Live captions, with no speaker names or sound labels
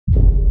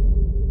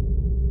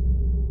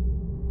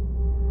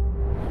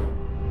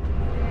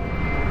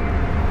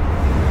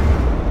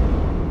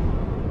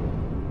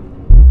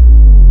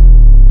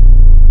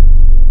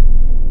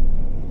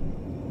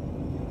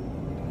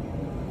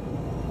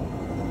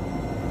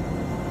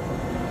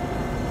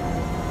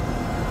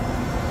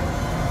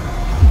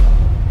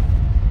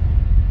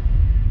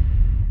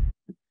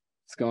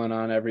going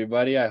on,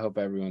 everybody? I hope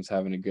everyone's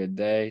having a good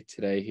day.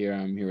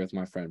 I'm here with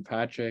my friend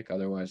Patrick,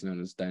 otherwise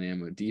known as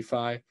Dynamo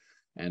DeFi.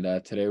 And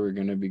today we're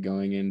going to be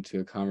going into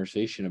a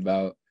conversation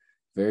about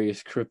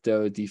various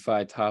crypto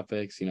DeFi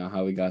topics,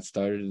 how we got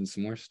started and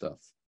some more stuff.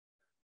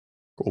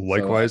 Cool.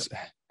 Likewise,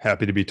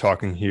 happy to be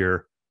talking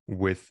here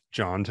with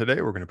John today.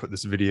 We're going to put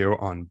this video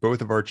on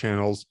both of our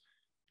channels.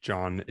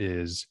 John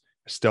is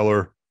a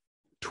stellar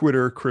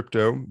Twitter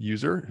crypto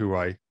user who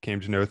I came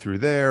to know through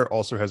there,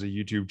 also has a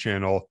YouTube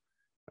channel.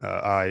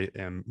 I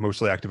am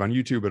mostly active on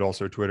YouTube, but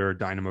also Twitter.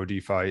 Dynamo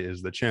DeFi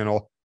is the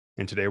channel.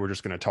 And today we're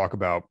just going to talk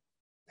about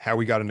how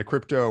we got into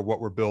crypto, what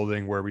we're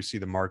building, where we see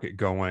the market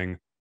going,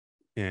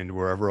 and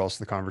wherever else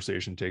the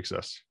conversation takes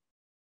us.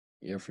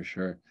 Yeah, for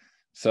sure.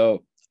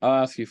 So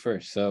I'll ask you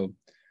first. So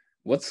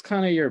what's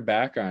kind of your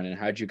background and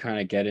how'd you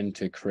kind of get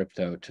into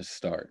crypto to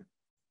start?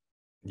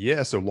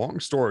 Yeah, so long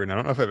story. And I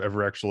don't know if I've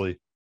ever actually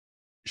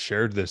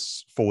shared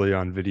this fully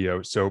on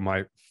video. So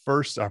my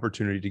first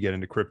opportunity to get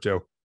into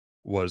crypto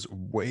was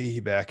way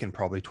back in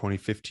probably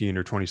 2015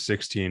 or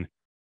 2016.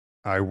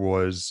 I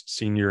was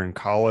senior in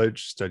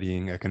college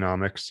studying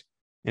economics,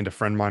 and a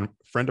friend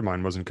of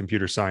mine was in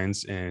computer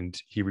science,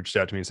 and he reached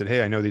out to me and said,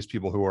 "Hey, I know these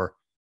people who are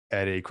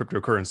at a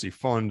cryptocurrency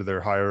fund. They're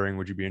hiring.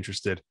 Would you be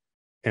interested?"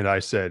 And I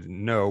said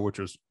no, which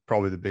was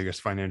probably the biggest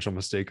financial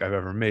mistake I've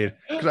ever made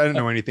because I didn't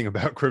know anything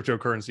about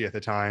cryptocurrency at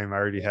the time. I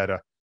already had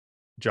a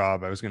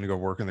job. I was going to go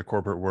work in the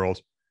corporate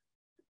world.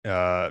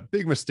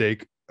 Big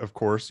mistake, of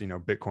course.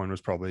 Bitcoin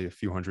was probably a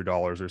few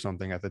 $100s or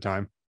something at the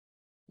time.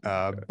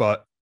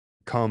 But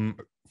come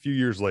a few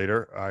years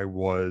later, I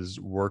was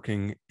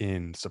working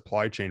in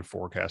supply chain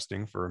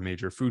forecasting for a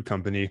major food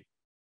company.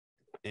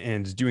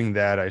 And doing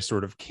that, I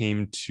sort of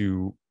came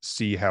to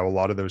see how a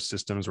lot of those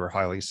systems were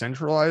highly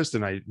centralized.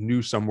 And I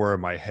knew somewhere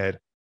in my head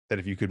that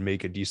if you could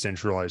make a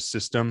decentralized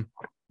system,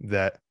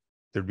 that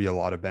there'd be a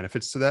lot of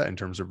benefits to that in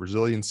terms of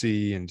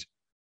resiliency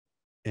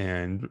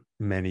and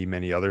many,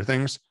 many other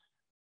things.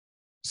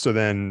 So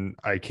then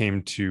I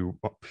came to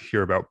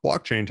hear about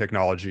blockchain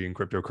technology and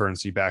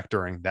cryptocurrency back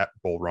during that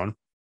bull run.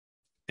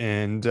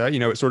 And,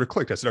 it sort of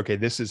clicked. I said, okay,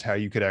 this is how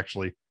you could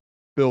actually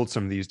build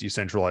some of these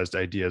decentralized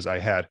ideas I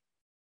had.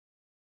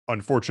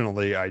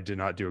 Unfortunately, I did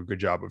not do a good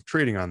job of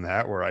trading on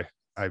that, where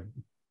I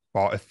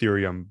bought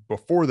Ethereum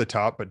before the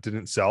top, but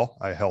didn't sell.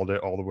 I held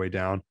it all the way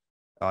down.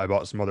 I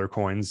bought some other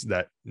coins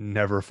that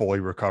never fully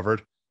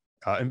recovered,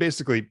 and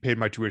basically paid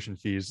my tuition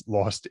fees,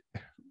 lost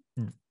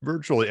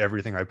virtually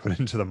everything I put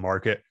into the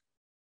market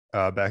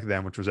back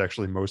then, which was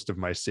actually most of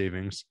my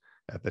savings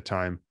at the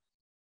time.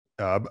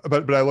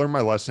 But I learned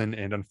my lesson,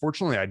 and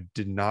unfortunately, I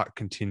did not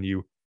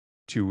continue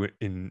to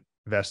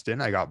invest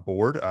in. I got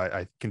bored.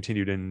 I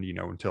continued in,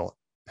 until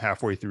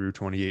halfway through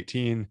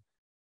 2018,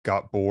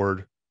 got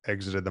bored,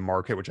 exited the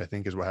market, which I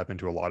think is what happened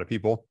to a lot of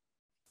people.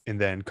 And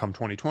then come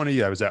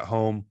 2020, I was at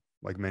home,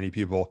 like many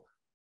people,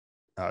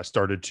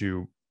 started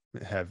to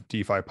have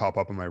DeFi pop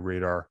up on my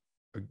radar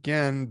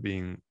again,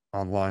 being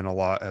online a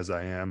lot as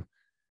I am,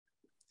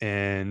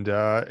 and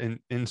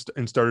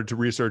started to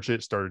research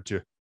it, started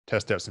to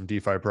test out some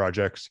DeFi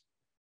projects,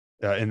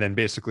 and then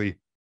basically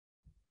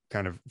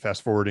kind of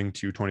fast forwarding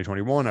to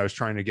 2021, I was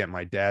trying to get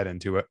my dad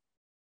into it,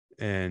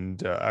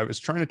 and I was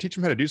trying to teach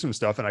him how to do some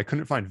stuff, and I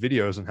couldn't find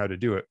videos on how to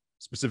do it,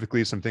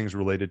 specifically some things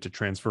related to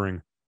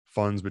transferring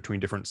funds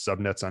between different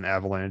subnets on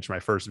Avalanche. My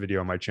first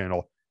video on my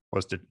channel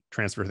was to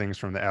transfer things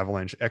from the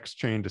Avalanche X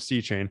chain to C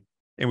chain,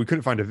 and we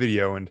couldn't find a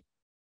video. And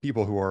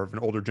people who are of an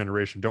older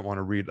generation don't want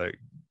to read like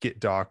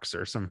Git docs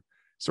or some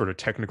sort of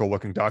technical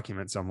looking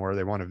document somewhere.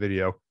 They want a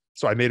video.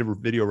 So I made a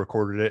video,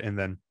 recorded it, and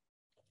then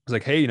I was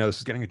like, hey, this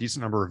is getting a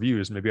decent number of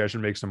views. Maybe I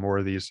should make some more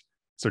of these.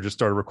 So just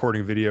started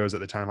recording videos. At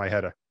the time,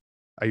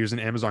 I used an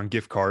Amazon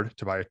gift card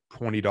to buy a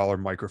 $20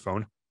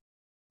 microphone.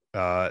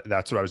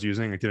 That's what I was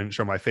using. It didn't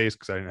show my face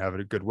because I didn't have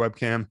a good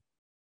webcam.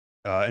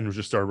 And we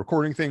just started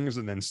recording things,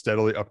 and then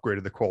steadily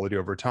upgraded the quality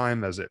over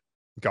time as it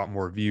got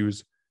more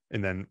views.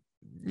 And then,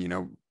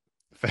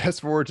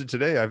 fast forward to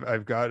today,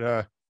 I've got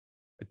a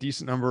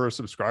decent number of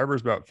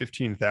subscribers, about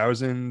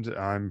 15,000.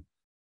 I'm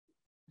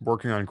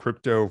working on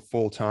crypto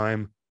full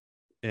time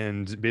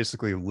and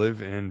basically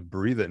live and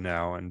breathe it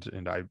now.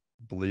 And I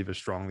believe as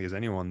strongly as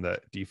anyone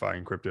that DeFi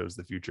and crypto is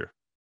the future.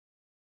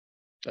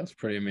 That's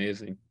pretty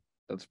amazing.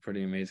 That's a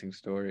pretty amazing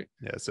story.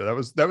 Yeah. So that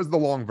was the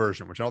long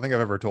version, which I don't think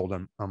I've ever told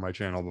on my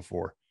channel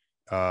before.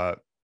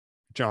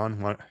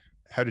 John,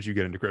 how did you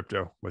get into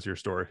crypto? What's your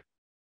story?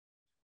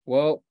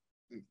 Well,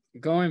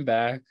 going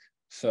back,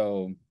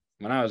 so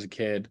when I was a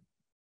kid,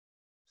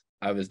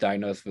 I was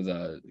diagnosed with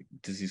a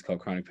disease called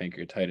chronic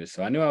pancreatitis.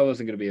 So I knew I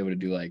wasn't going to be able to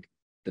do like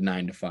the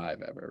 9 to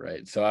 5 ever,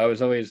 right? So I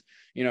was always,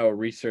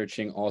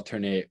 researching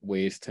alternate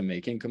ways to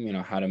make income,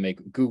 how to make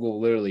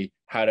literally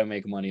how to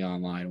make money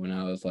online when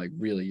I was like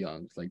really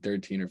young, like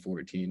 13 or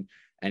 14,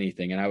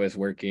 anything. And I was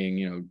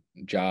working,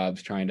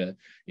 jobs, trying to,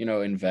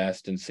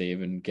 invest and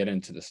save and get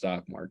into the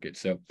stock market.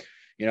 So,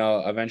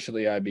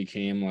 eventually I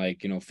became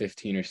like,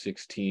 15 or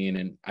 16,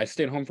 and I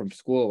stayed home from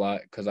school a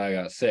lot because I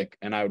got sick,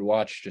 and I would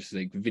watch just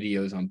like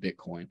videos on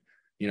Bitcoin,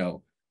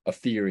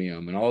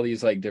 Ethereum and all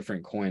these like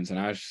different coins, and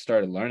I just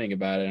started learning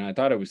about it, and I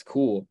thought it was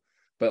cool,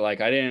 but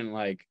like I didn't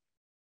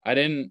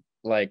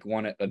like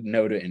want to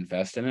know to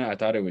invest in it. I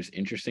thought it was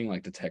interesting,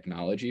 like the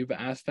technology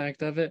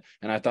aspect of it,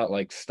 and I thought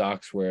like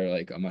stocks were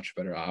like a much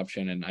better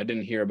option. And I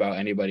didn't hear about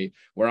anybody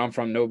where I'm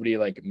from. Nobody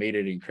like made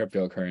it in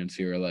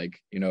cryptocurrency or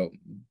like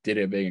did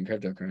it big in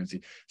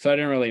cryptocurrency. So I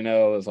didn't really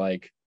know it was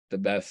like the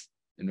best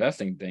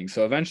investing thing.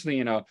 So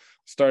eventually,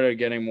 started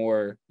getting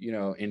more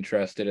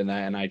interested in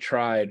that, and I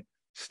tried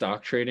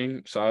stock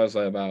trading. So I was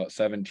about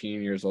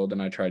 17 years old,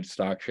 and I tried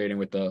stock trading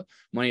with the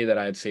money that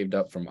I had saved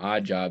up from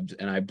odd jobs,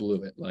 and I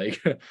blew it. Like,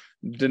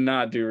 did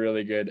not do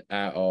really good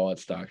at all at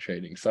stock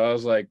trading. So I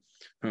was like,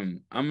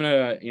 I'm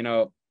gonna,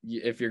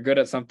 if you're good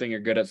at something, you're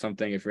good at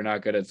something. If you're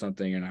not good at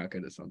something, you're not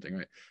good at something,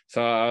 right?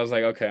 So I was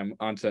like, okay, I'm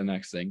on to the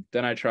next thing.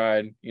 Then I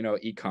tried,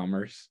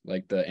 e-commerce,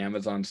 like the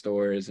Amazon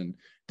stores and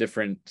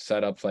different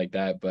setups like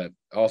that, but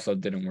also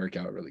didn't work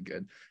out really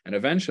good. And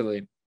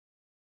eventually,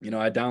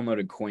 I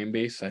downloaded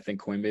Coinbase. I think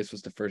Coinbase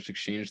was the first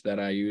exchange that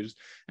I used,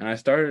 and I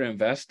started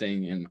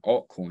investing in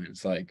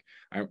altcoins like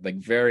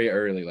very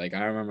early. Like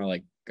I remember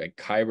like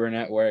Kyber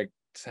Network,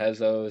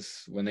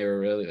 Tezos, when they were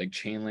really like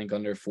Chainlink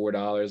under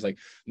 $4. Like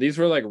these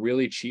were like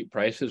really cheap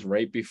prices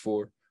right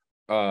before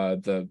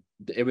the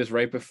it was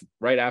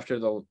right after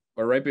the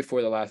or right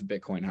before the last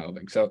Bitcoin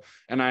halving. So,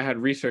 and I had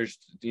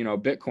researched,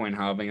 Bitcoin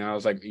halving, and I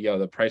was like, yo,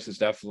 the price is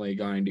definitely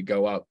going to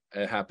go up.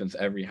 It happens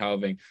every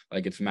halving,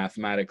 like it's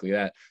mathematically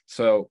that.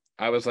 So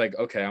I was like,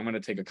 okay, I'm going to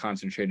take a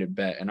concentrated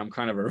bet, and I'm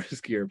kind of a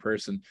riskier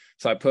person.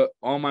 So I put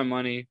all my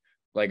money,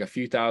 like a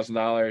few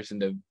 $1,000s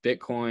into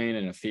Bitcoin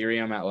and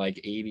Ethereum at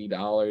like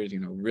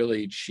 $80,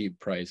 really cheap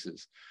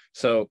prices.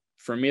 So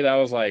for me, that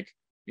was like,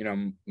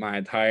 my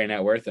entire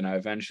net worth. And I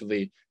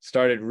eventually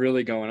started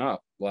really going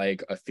up.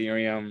 Like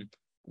Ethereum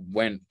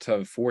went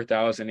to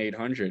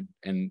 4,800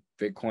 and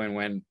Bitcoin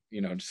went,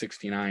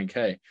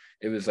 69K.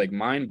 It was like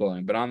mind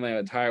blowing. But on the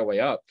entire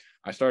way up,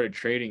 I started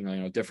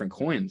trading, different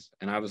coins,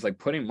 and I was like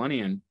putting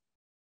money in,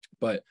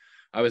 but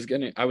I was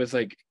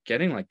like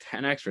getting like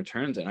 10x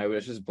returns, and I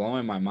was just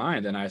blowing my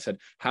mind. And I said,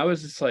 how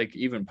is this like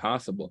even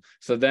possible?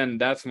 So then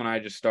that's when I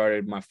just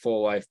started, my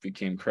full life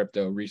became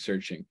crypto,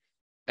 researching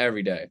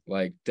every day,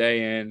 like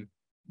day in,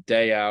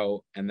 day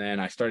out. And then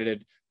I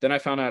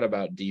found out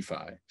about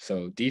DeFi.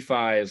 So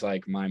DeFi is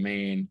like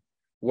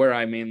where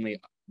I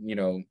mainly,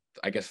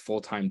 I guess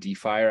full-time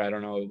DeFier. I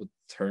don't know what the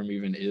term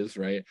even is,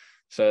 right?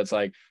 So it's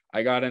like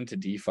I got into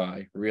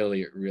DeFi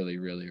really, really,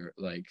 really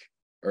like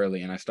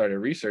early, and I started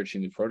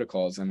researching the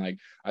protocols, and like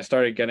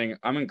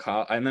I'm in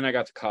college, and then I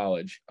got to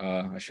college.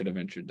 I should have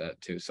entered that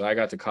too. So I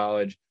got to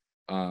college.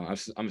 I'm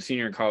a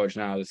senior in college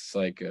now. This is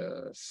like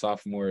a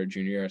sophomore,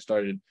 junior year. I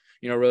started,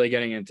 really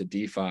getting into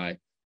DeFi,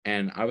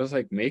 and I was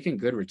like making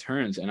good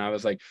returns. And I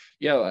was like,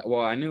 yeah,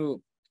 well,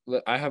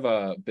 I have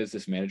a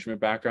business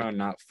management background,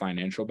 not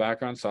financial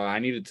background. So I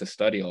needed to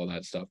study all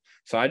that stuff.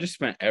 So I just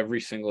spent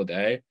every single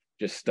day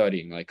just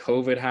studying. Like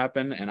COVID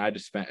happened, and I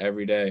just spent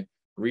every day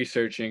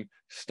researching,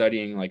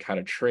 studying like how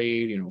to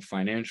trade,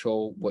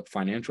 what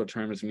financial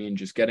terms mean,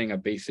 just getting a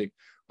basic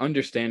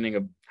understanding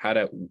of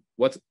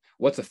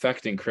what's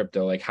affecting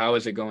crypto, like how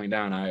is it going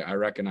down. I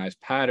recognize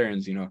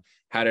patterns,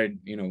 how to,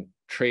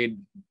 trade.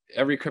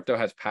 Every crypto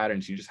has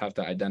patterns. You just have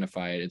to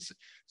identify it. It's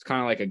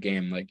kind of like a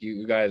game. Like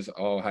you guys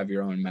all have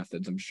your own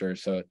methods, I'm sure.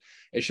 So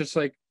it's just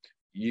like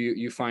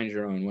you find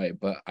your own way.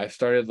 But I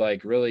started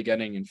like really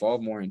getting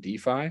involved more in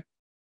DeFi,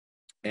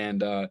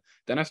 and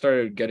then I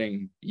started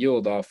getting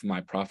yield off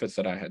my profits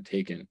that I had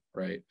taken,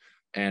 right?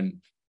 And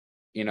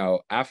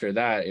after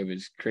that, it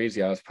was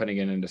crazy. I was putting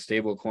it into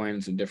stable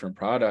coins and different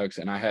products,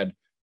 and I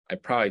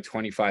probably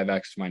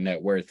 25x my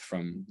net worth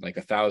from like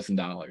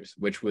 $1,000,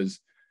 which was,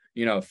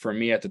 for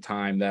me at the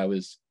time, that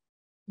was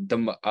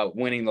the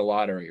winning the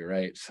lottery,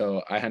 right?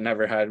 So I had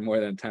never had more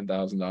than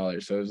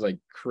 $10,000, so it was like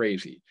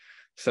crazy.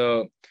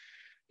 So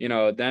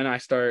then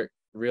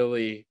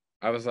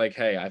I was like,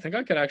 hey, I think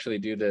I could actually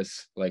do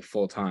this like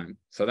full time.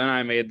 So then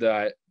I made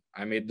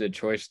the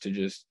choice to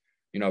just,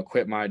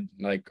 quit my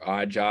like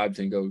odd jobs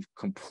and go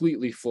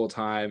completely full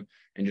time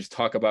and just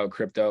talk about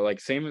crypto.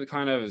 Like same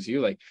kind of as you,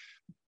 like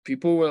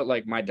people were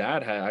like,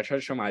 I tried to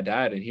show my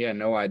dad, and he had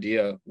no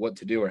idea what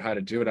to do or how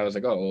to do it. I was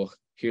like, oh, well,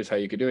 here's how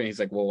you could do it. And he's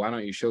like, well, why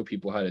don't you show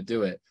people how to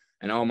do it?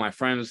 And all my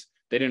friends,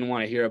 they didn't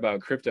want to hear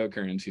about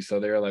cryptocurrency. So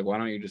they were like, why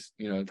don't you just,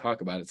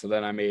 talk about it? So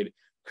then I made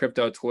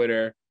crypto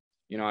Twitter.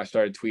 I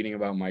started tweeting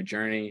about my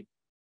journey,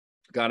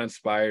 got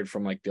inspired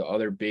from like the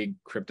other big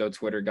crypto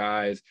Twitter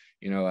guys,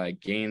 like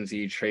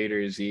Gainzy,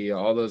 Trader Z,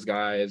 all those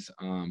guys.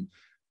 And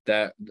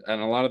a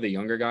lot of the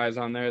younger guys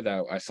on there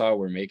that I saw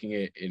were making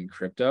it in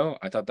crypto.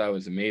 I thought that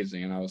was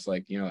amazing. And I was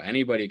like,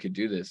 anybody could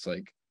do this.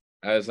 Like,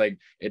 I was like,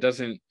 it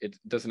doesn't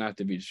have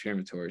to be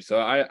discriminatory.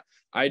 So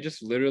I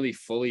just literally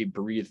fully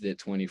breathed it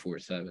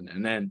 24/7.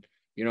 And then,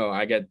 we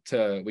get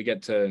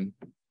to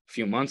a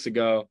few months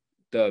ago,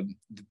 the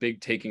big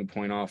taking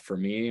point off for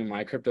me in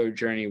my crypto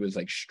journey was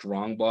like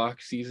strong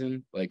block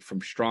season. Like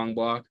from strong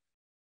block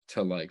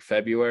to like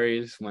February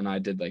is when I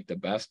did like the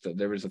best.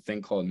 There was a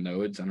thing called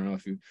nodes. I don't know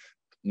if you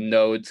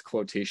nodes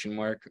quotation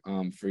mark.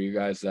 For you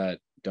guys that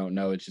don't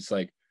know, it's just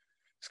like,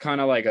 it's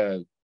kind of like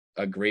a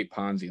great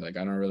Ponzi. Like,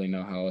 I don't really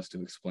know how else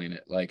to explain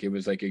it. Like, it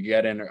was like I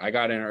got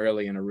in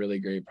early in a really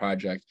great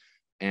project,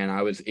 and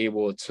I was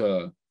able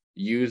to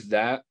use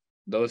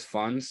those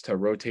funds to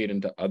rotate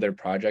into other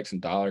projects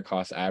and dollar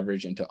cost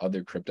average into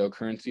other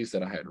cryptocurrencies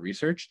that I had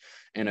researched.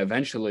 And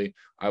eventually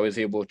I was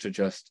able to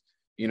just,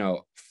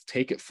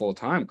 take it full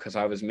time, because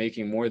I was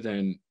making more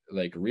than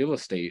like real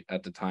estate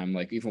at the time,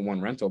 like even one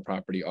rental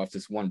property off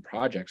this one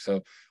project.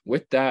 So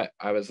with that,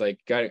 I was like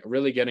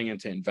really getting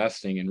into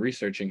investing and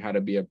researching how to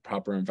be a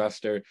proper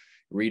investor,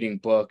 reading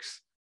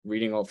books,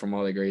 reading all from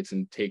all the greats,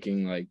 and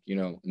taking like,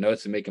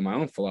 notes and making my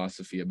own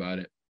philosophy about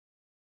it.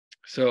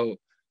 So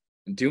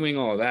doing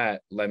all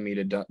that led me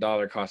to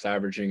dollar cost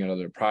averaging and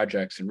other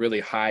projects and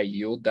really high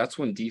yield. That's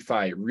when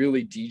DeFi,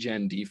 really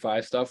degen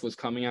DeFi stuff was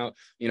coming out.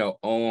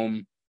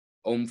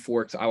 Ohm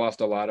forks. I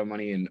lost a lot of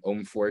money in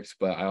Ohm forks,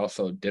 but I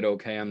also did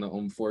okay on the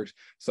Ohm forks.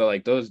 So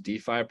like those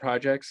DeFi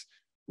projects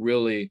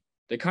really,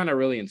 they kind of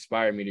really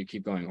inspired me to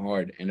keep going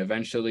hard. And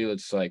eventually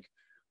it's like,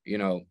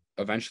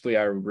 eventually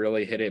I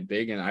really hit it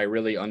big, and I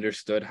really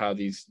understood how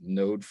these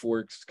node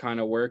forks kind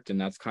of worked. And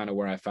that's kind of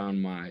where I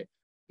found my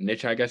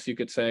niche, I guess you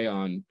could say,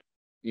 on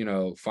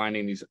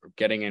finding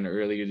getting in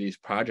early to these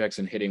projects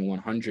and hitting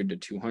 100 to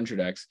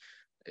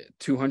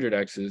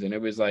 200x's. And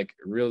it was like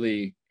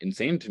really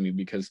insane to me,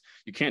 because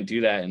you can't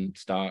do that in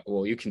stock.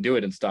 Well, you can do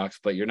it in stocks,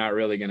 but you're not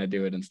really going to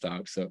do it in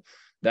stocks. So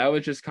that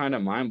was just kind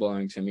of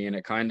mind-blowing to me, and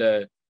it kind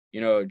of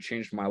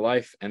changed my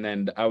life. And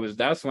then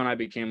that's when I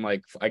became,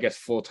 like, I guess,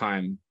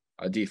 full-time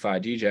a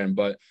DeFi degen.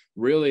 But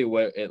really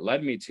what it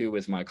led me to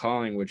was my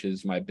calling, which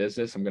is my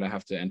business. I'm going to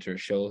have to enter a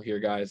show here,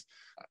 guys.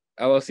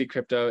 LLC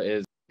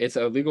Crypto it's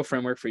a legal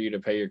framework for you to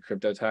pay your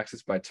crypto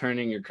taxes by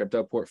turning your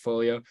crypto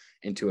portfolio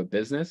into a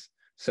business.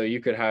 So you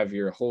could have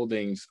your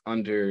holdings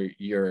under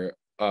your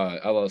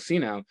LLC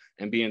now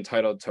and be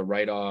entitled to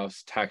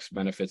write-offs, tax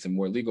benefits, and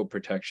more legal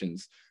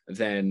protections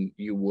than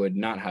you would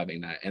not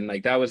having that. And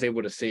like that was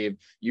able to save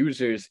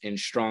users in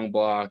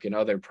Strongblock and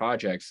other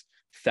projects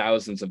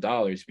thousands of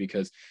dollars,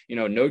 because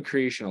node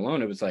creation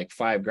alone, it was like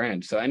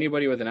 $5,000. So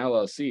anybody with an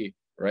LLC,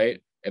 right,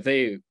 if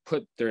they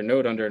put their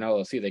node under an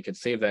LLC, they could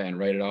save that and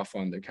write it off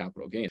on their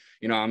capital gains.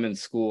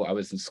 I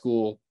was in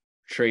school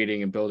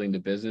trading and building the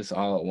business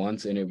all at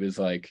once, and it was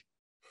like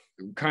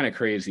kind of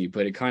crazy,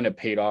 but it kind of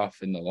paid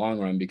off in the long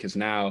run, because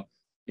now,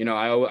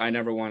 I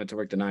never wanted to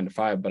work the 9 to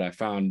 5, but I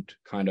found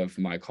kind of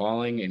my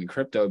calling in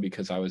crypto,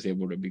 because I was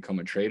able to become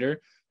a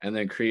trader and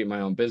then create my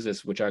own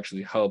business, which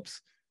actually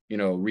helps,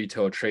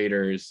 retail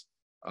traders,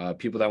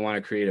 people that want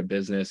to create a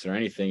business or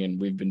anything. And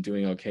we've been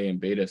doing okay in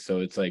beta. So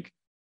it's like,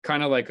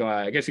 kind of like,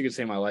 I guess you could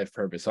say, my life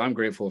purpose. So I'm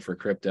grateful for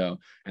crypto,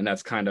 and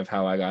that's kind of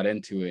how I got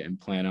into it, and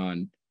plan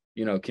on,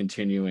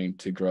 continuing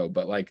to grow.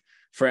 But like,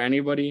 for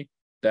anybody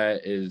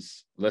that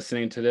is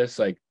listening to this,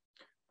 like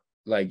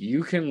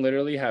you can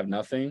literally have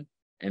nothing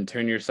and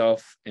turn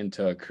yourself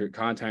into a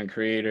content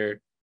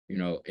creator,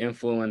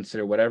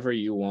 influencer, whatever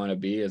you want to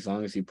be, as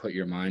long as you put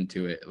your mind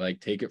to it. Like,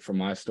 take it from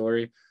my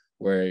story,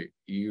 where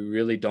you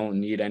really don't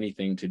need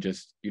anything to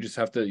you just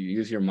have to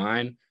use your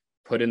mind,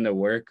 put in the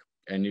work,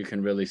 and you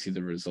can really see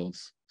the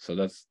results. So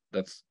that's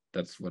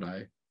what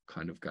I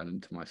kind of got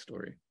into my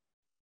story.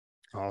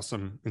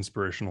 Awesome,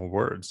 inspirational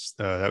words.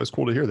 That was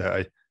cool to hear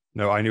that.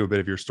 I knew a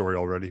bit of your story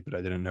already, but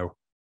I didn't know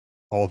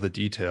all the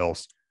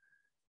details.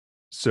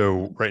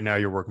 So right now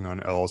you're working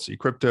on LLC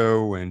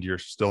Crypto, and you're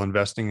still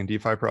investing in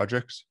DeFi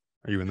projects.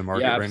 Are you in the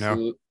market right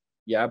now?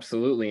 Yeah,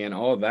 absolutely. And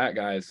all of that,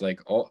 guys, like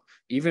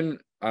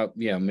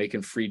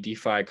making free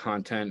DeFi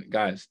content,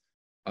 guys.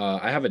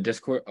 I have a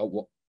Discord.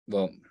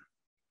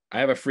 I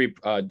have a free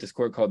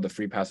Discord called the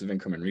Free Passive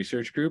Income and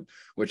Research Group,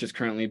 which is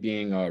currently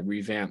being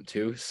revamped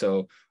too.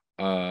 So,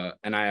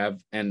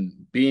 and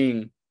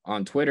being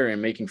on Twitter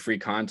and making free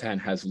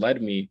content has led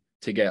me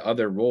to get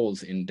other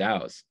roles in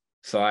DAOs.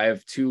 So I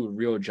have 2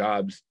 real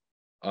jobs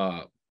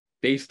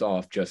based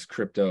off just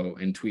crypto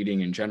and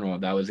tweeting in general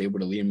that was able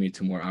to lead me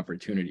to more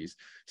opportunities.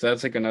 So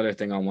that's like another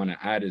thing I want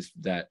to add, is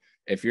that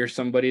if you're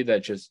somebody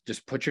that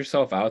just put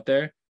yourself out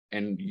there,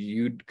 and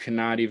you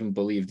cannot even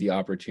believe the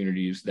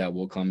opportunities that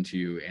will come to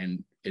you,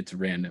 and it's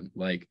random.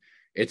 Like,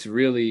 it's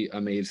really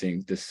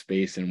amazing, the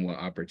space and what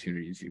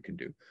opportunities you can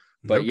do.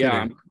 But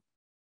to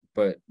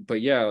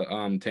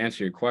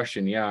answer your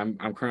question,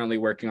 I'm currently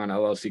working on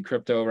LLC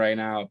Crypto right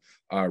now,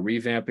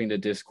 revamping the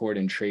Discord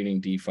and trading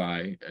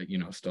DeFi,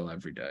 still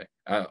every day,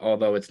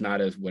 although it's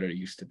not as what it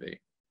used to be.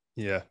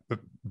 Yeah,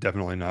 but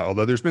definitely not.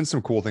 Although there's been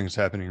some cool things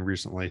happening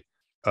recently.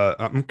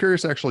 I'm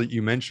curious, actually,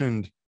 you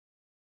mentioned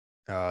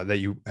that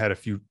you had a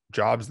few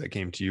jobs that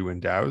came to you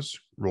in DAOs,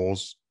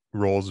 roles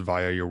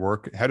via your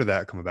work. How did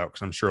that come about?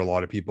 Because I'm sure a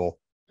lot of people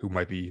who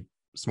might be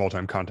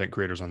small-time content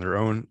creators on their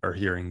own are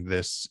hearing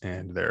this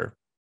and they're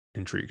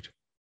intrigued.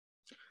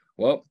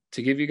 Well,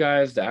 to give you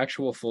guys the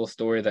actual full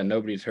story that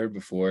nobody's heard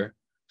before.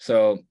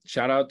 So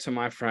shout out to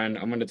my friend.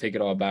 I'm going to take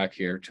it all back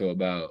here to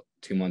about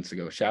 2 months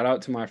ago. Shout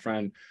out to my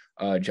friend,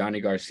 Johnny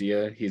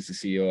Garcia. He's the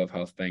CEO of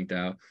Health Bank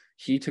DAO.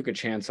 He took a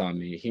chance on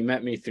me. He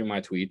met me through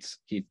my tweets.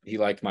 He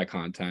liked my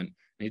content,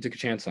 and he took a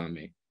chance on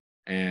me.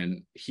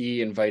 And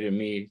he invited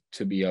me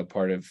to be a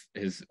part of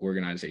his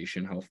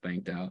organization, Health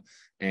Bank DAO.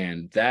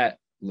 And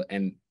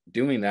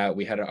doing that,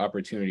 we had an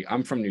opportunity.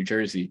 I'm from New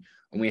Jersey,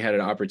 and we had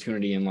an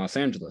opportunity in Los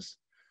Angeles.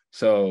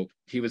 So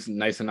he was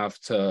nice enough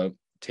to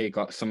take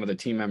some of the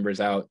team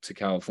members out to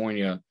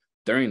California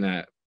during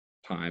that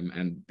time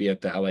and be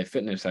at the LA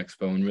Fitness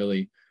Expo. And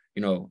really,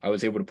 I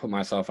was able to put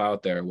myself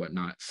out there and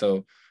whatnot.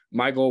 So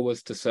my goal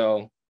was to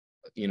sell,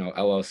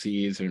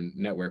 LLCs and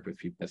network with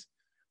people.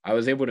 I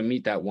was able to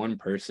meet that one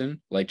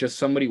person, like just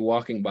somebody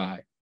walking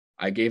by.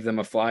 I gave them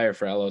a flyer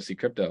for LLC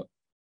Crypto,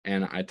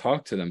 and I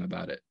talked to them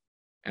about it.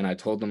 And I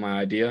told them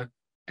my idea,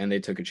 and they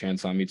took a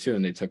chance on me too.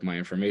 And they took my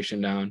information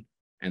down,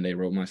 and they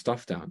wrote my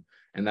stuff down.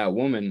 And that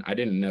woman, I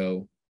didn't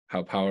know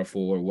how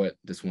powerful or what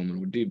this woman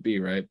would be,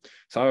 right?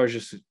 So I was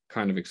just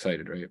kind of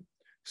excited, right?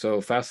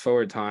 So fast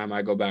forward time,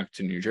 I go back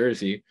to New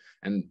Jersey,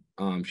 and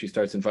she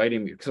starts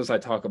inviting me because I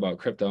talk about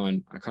crypto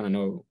and I kind of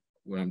know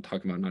what I'm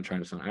talking about, not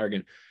trying to sound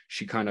arrogant.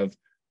 She kind of,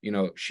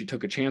 she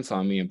took a chance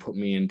on me and put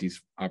me in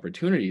these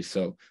opportunities.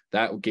 So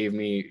that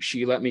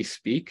she let me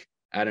speak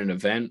at an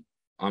event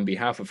on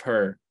behalf of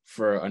her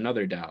for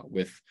another DAO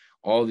with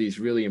all these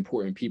really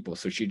important people.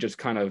 So she just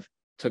kind of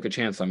took a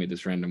chance on me,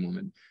 this random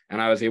woman. And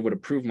I was able to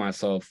prove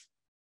myself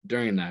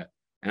during that.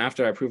 And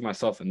after I proved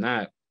myself in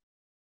that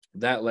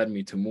led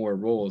me to more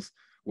roles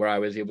where I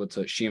was able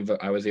to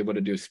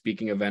do a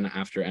speaking event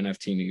after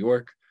NFT New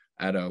York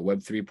at a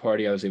Web3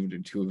 party. I was able to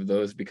do 2 of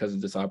those because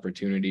of this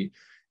opportunity.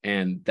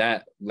 And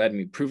that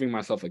proving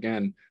myself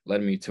again,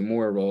 led me to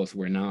more roles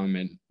where now I'm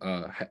in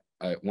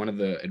one of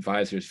the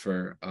advisors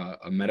for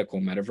a medical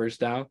metaverse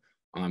DAO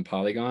on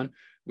Polygon,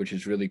 which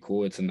is really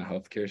cool. It's in the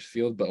healthcare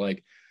field, but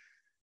like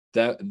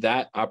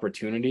that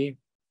opportunity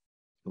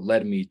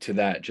led me to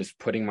that, just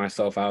putting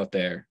myself out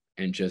there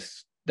and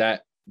just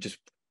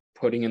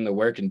putting in the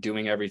work and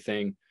doing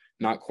everything,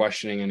 not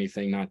questioning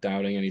anything, not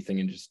doubting anything,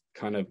 and just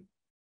kind of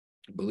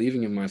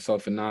believing in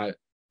myself and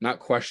not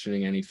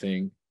questioning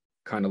anything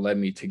kind of led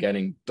me to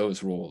getting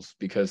those roles,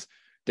 because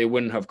they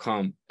wouldn't have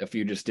come if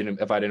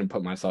I didn't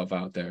put myself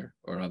out there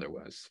or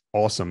otherwise.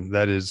 Awesome.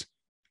 That is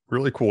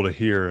really cool to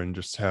hear, and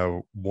just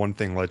how one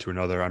thing led to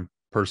another. I'm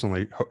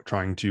personally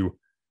trying to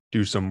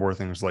do some more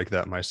things like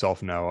that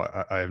myself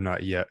now. I have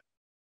not yet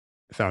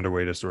found a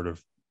way to sort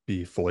of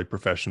be fully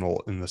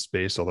professional in the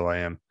space, although I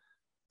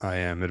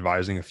am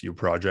advising a few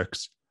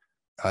projects.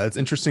 It's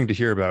interesting to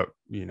hear about,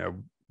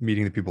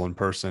 meeting the people in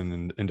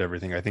person and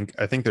everything. I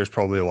think there's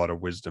probably a lot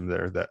of wisdom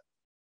there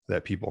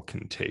that people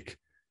can take.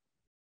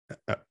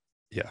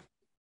 Yeah.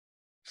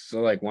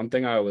 So like one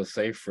thing I will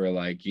say for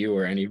like you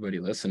or anybody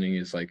listening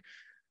is like,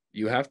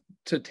 you have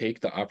to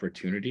take the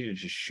opportunity to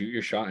just shoot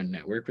your shot and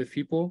network with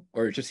people,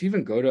 or just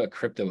even go to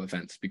crypto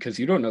events, because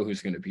you don't know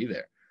who's going to be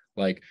there.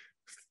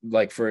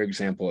 Like for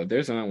example, if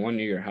there's one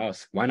near your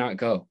house, why not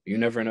go? You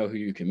never know who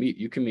you can meet.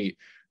 You can meet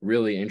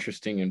really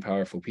interesting and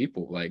powerful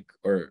people, like,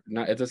 or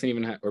not, it doesn't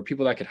even have, or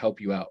people that could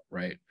help you out,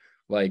 right?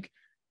 Like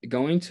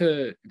going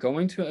to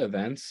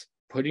events,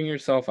 putting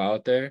yourself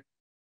out there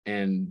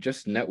and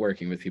just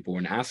networking with people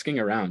and asking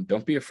around.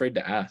 Don't be afraid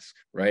to ask,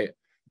 right?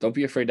 Don't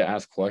be afraid to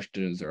ask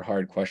questions or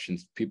hard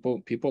questions.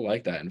 People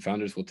like that, and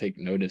founders will take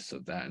notice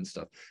of that and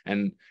stuff.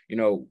 And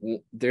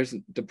there's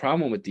the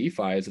problem with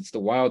DeFi is it's the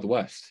Wild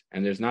West,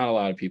 and there's not a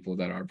lot of people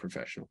that are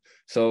professional.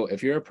 So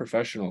if you're a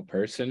professional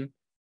person,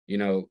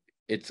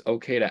 it's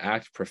okay to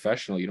act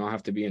professional. You don't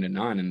have to be in a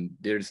non. And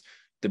there's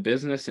the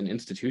business and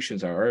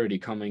institutions are already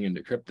coming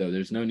into crypto.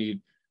 There's no need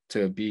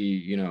to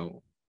be,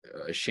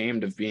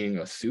 ashamed of being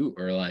a suit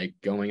or like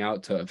going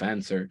out to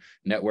events or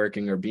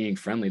networking or being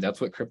friendly.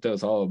 That's what crypto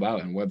is all about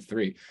in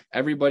Web3.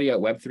 Everybody at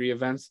Web3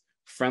 events,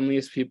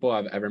 friendliest people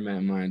I've ever met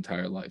in my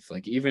entire life.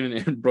 Like even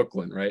in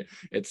Brooklyn, right?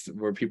 It's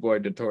where people are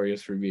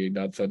notorious for being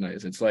not so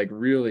nice. It's like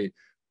really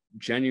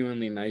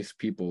genuinely nice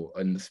people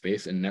in the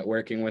space, and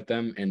networking with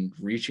them and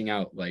reaching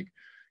out. Like,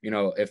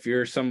 if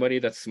you're somebody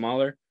that's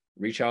smaller,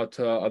 reach out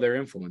to other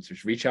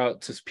influencers, reach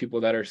out to people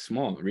that are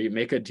small,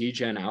 make a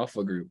DGen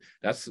alpha group.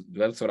 That's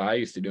what I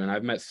used to do. And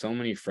I've met so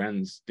many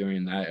friends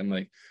doing that. And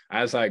like,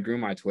 as I grew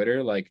my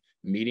Twitter, like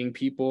meeting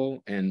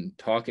people and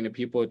talking to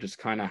people, just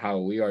kind of how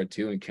we are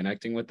too, and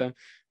connecting with them,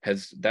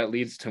 that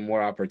leads to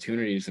more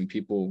opportunities, and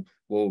people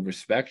will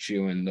respect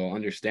you and they'll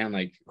understand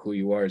like who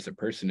you are as a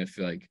person, if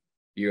like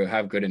you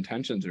have good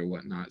intentions or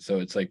whatnot. So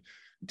it's like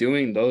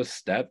doing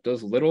those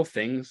little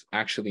things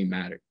actually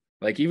matter.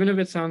 Like, even if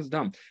it sounds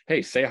dumb,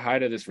 hey, say hi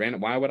to this random,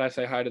 why would I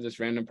say hi to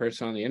this random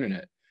person on the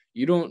internet?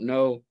 You don't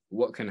know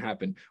what can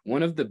happen.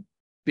 One of the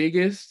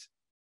biggest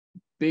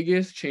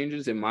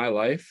changes in my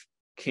life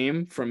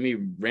came from me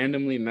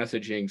randomly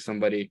messaging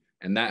somebody,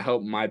 and that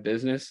helped my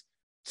business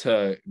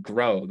to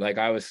grow. Like,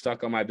 I was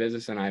stuck on my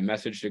business and I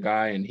messaged a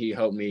guy and he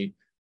helped me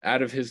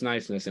out of his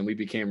niceness, and we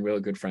became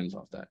really good friends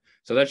off that.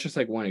 So that's just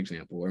like one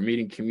example, or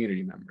meeting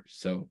community members.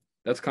 So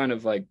that's kind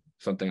of like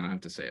something I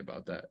have to say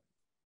about that.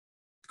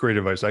 Great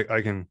advice.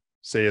 I can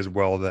say as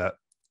well that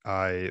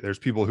there's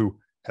people who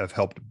have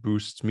helped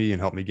boost me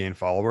and help me gain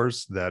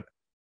followers that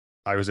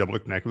I was able to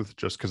connect with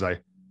just because I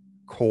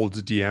cold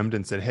DM'd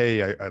and said,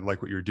 hey, I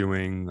like what you're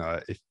doing.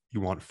 If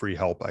you want free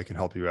help, I can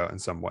help you out in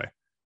some way.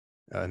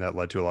 And that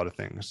led to a lot of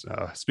things.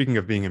 Speaking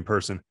of being in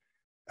person,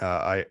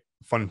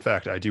 fun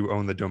fact, I do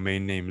own the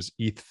domain names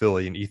ETH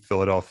Philly and ETH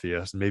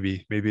Philadelphia. So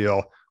maybe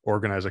I'll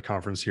organize a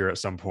conference here at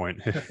some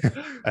point.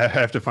 I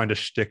have to find a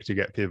shtick to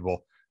get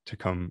people to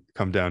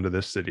come down to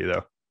this city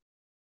though.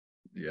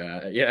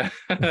 Yeah.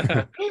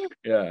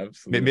 Yeah,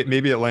 absolutely.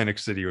 Maybe Atlantic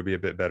City would be a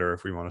bit better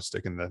if we want to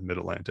stick in the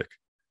mid-Atlantic.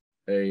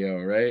 There you go,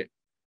 right?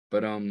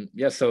 But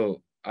yeah,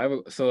 so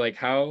like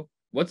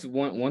what's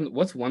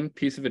one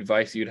piece of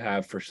advice you'd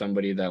have for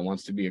somebody that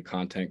wants to be a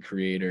content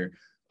creator,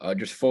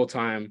 just full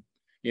time?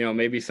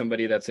 Maybe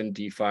somebody that's in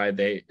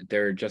DeFi,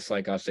 they're just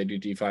like us, they do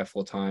DeFi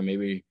full time.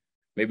 Maybe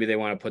they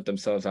want to put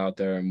themselves out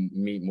there and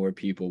meet more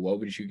people. What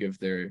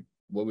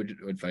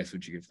advice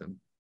would you give them?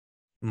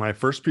 My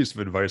first piece of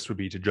advice would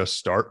be to just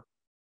start.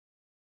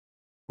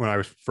 When I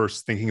was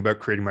first thinking about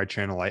creating my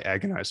channel, I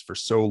agonized for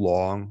so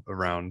long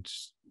around,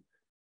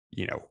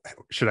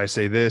 should I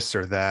say this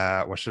or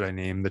that? What should I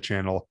name the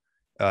channel?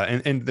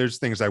 And there's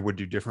things I would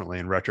do differently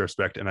in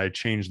retrospect, and I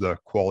changed the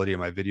quality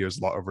of my videos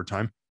a lot over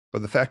time.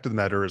 But the fact of the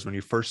matter is, when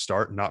you first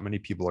start, not many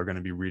people are going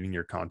to be reading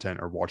your content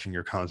or watching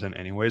your content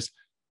anyways.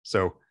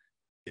 So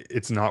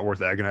it's not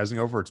worth agonizing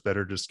over. It's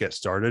better just get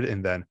started,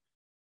 and then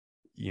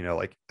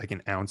like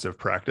an ounce of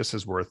practice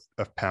is worth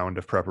a pound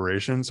of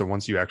preparation. So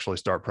once you actually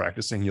start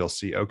practicing, you'll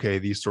see, okay,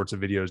 these sorts of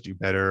videos do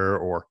better,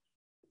 or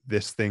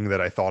this thing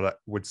that I thought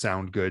would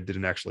sound good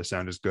didn't actually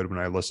sound as good when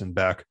I listened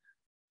back.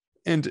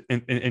 And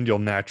you'll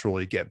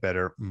naturally get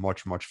better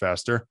much, much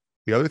faster.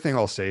 The other thing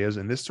I'll say is,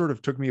 and this sort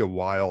of took me a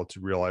while to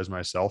realize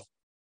myself,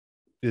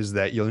 is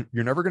that you're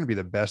never going to be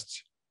the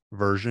best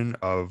version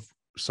of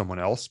someone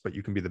else, but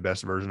you can be the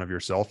best version of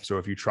yourself. So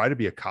if you try to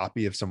be a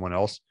copy of someone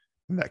else,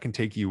 that can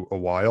take you a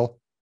while.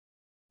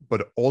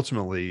 But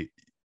ultimately,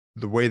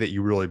 the way that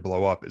you really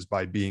blow up is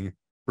by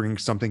bringing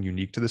something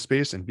unique to the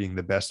space and being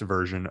the best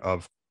version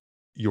of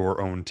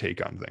your own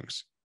take on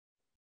things.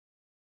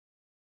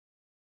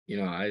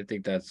 I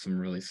think that's some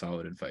really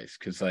solid advice,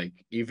 because like,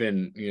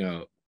 even,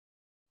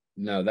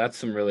 no, that's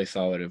some really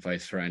solid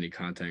advice for any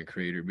content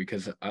creator,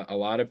 because a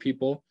lot of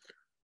people,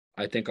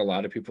 I think a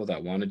lot of people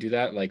that want to do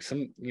that, like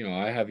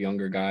I have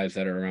younger guys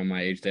that are around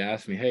my age. They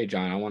ask me, hey,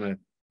 John, I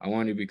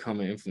want to become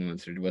an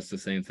influencer. What's the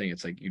same thing?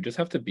 It's like, you just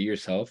have to be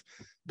yourself.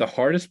 The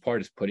hardest part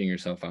is putting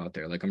yourself out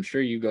there. Like, I'm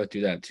sure you go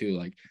through that too.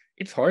 Like,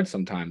 it's hard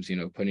sometimes,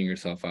 putting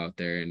yourself out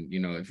there. And,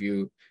 if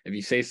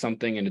you say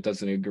something and it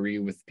doesn't agree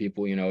with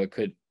people, it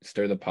could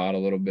stir the pot a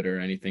little bit or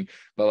anything.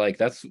 But like,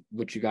 that's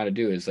what you got to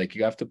do, is like,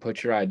 you have to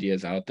put your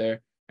ideas out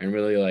there and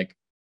really like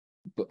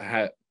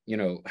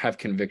have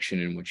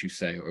conviction in what you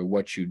say or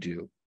what you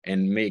do,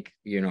 and make,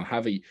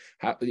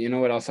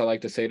 what else I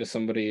like to say to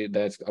somebody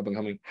that's up and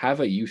coming: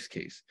 have a use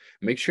case.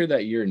 Make sure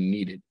that you're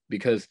needed,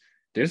 because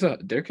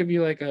there could be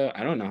like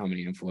I don't know how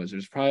many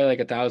influencers, probably like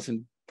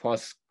 1,000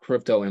 plus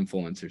crypto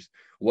influencers.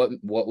 What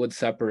would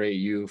separate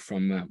you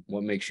from them?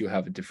 What makes you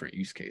have a different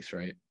use case,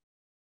 right?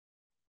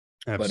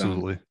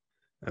 Absolutely.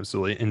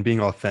 Absolutely. And being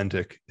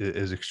authentic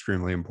is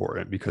extremely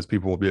important, because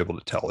people will be able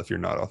to tell if you're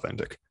not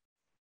authentic.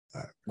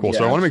 Cool. Yeah,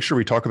 So I want to make sure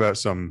we talk about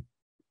some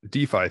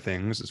DeFi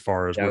things as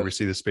far as where we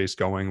see the space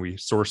going. We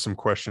sourced some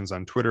questions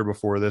on Twitter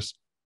before this.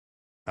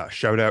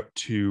 Shout out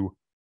to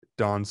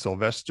Don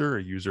Sylvester,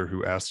 a user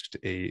who asked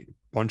a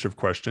bunch of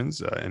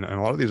questions, and a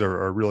lot of these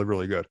are really,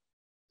 really good.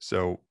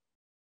 So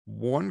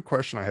one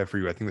question I have for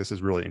you, I think this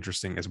is really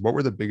interesting, is what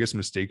were the biggest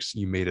mistakes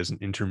you made as an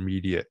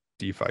intermediate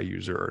DeFi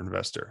user or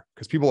investor?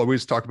 Because people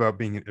always talk about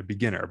being a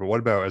beginner, but what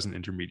about as an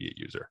intermediate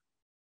user?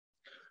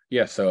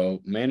 Yeah, so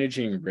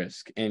managing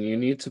risk, and you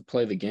need to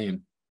play the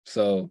game.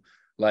 So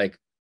like,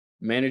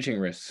 managing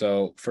risk.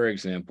 So for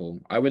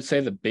example, I would say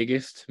the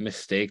biggest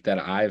mistake that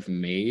I've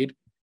made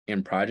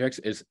in projects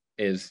is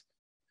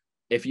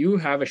if you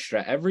have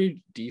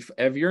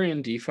if you're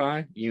in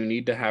DeFi, you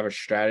need to have a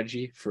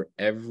strategy for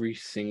every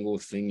single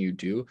thing you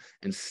do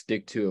and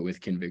stick to it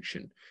with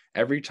conviction.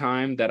 Every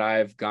time that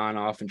I've gone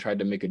off and tried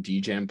to make a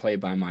DGen play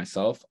by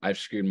myself, I've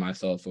screwed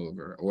myself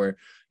over. Or,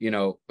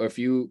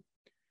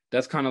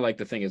 that's kind of like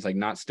the thing, is like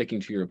not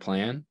sticking to your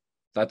plan.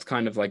 That's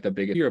kind of like the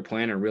biggest, your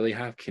plan, and really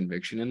have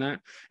conviction in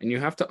that. And you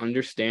have to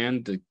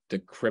understand the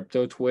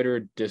crypto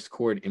Twitter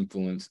Discord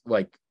influence,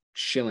 like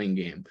shilling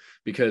game,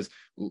 because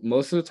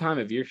most of the time,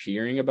 if you're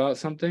hearing about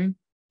something,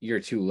 you're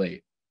too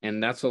late.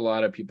 And that's what a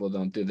lot of people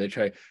don't do.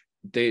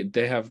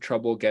 They have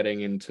trouble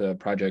getting into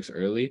projects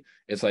early.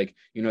 It's like,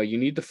 you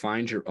need to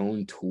find your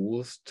own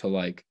tools to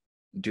like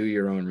do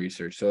your own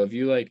research. So if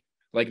you like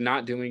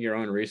not doing your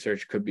own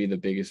research could be the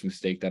biggest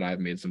mistake that I've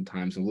made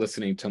sometimes, and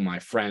listening to my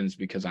friends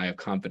because I have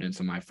confidence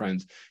in my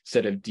friends,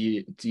 instead of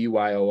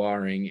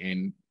DYORing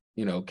and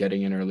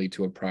getting in early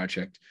to a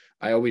project.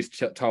 I always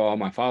tell all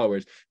my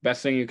followers,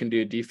 best thing you can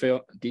do,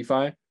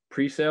 DeFi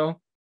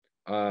pre-sale,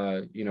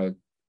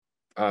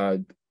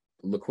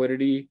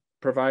 liquidity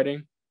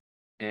providing,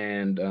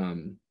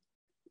 and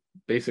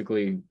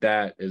basically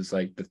that is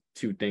like the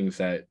two things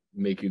that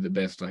make you the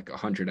best, like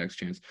 100x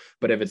chance.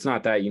 But if it's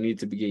not that, you need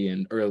to be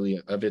in early.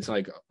 If it's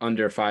like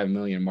under 5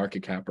 million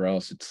market cap, or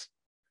else it's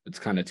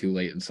kind of too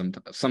late. And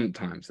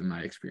sometimes in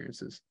my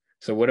experiences.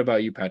 So what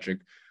about you, Patrick?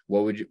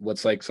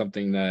 What's like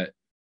something that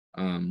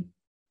um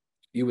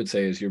you would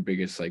say is your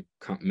biggest like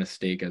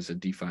mistake as a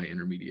DeFi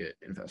intermediate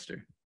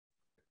investor?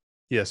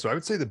 Yeah, so I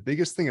would say the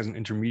biggest thing as an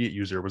intermediate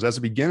user was, as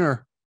a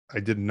beginner, I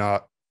did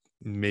not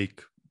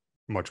make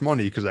much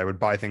money because I would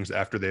buy things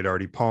after they'd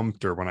already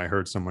pumped, or when I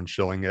heard someone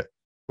shilling it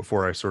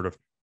before I sort of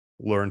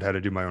learned how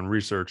to do my own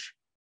research.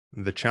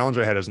 The challenge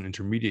I had as an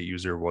intermediate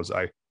user was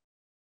I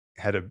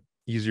had a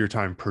easier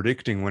time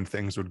predicting when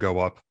things would go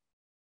up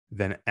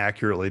than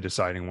accurately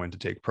deciding when to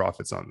take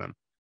profits on them.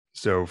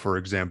 So for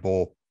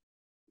example,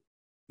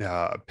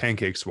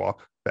 Pancake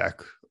Swap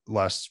back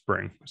last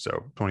spring, so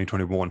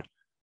 2021,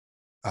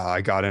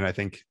 I got in, I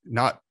think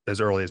not as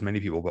early as many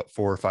people, but $4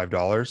 or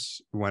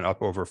 $5, went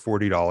up over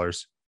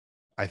 $40.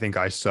 I think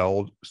I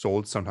sold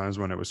sometimes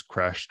when it was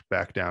crashed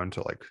back down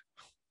to like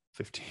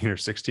 $15 or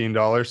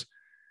 $16,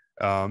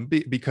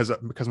 because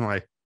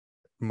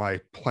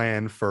my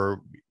plan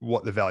for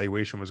what the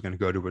valuation was going to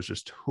go to was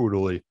just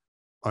totally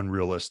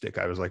unrealistic.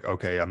 I was like,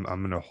 okay, I'm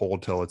going to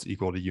hold till it's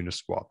equal to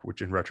Uniswap,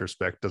 which in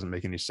retrospect doesn't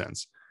make any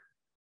sense.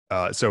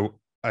 So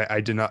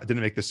I didn't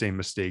make the same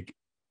mistake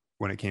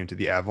when it came to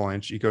the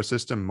Avalanche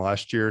ecosystem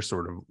last year.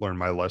 Sort of learned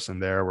my lesson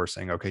there. We're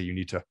saying, okay, you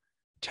need to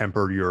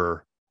temper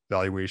your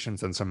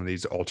valuations on some of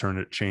these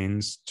alternate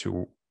chains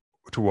to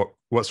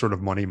what sort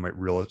of money might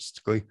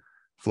realistically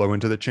flow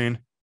into the chain.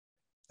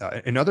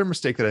 Another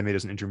mistake that I made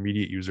as an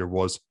intermediate user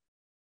was,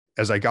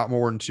 as I got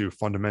more into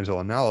fundamental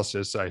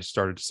analysis, I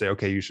started to say,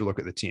 okay, you should look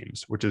at the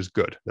teams, which is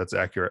good. That's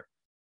accurate.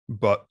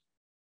 But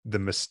the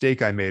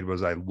mistake I made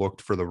was I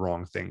looked for the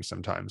wrong thing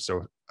sometimes.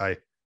 So I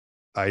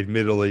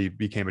admittedly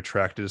became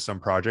attracted to some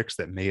projects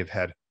that may have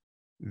had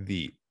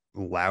the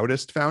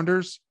loudest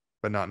founders,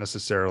 but not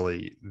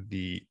necessarily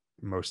the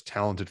most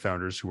talented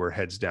founders who were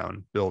heads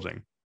down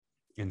building.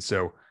 And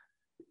so,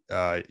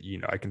 I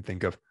can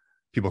think of,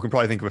 people can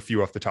probably think of a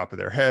few off the top of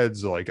their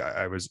heads. Like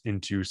I was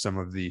into some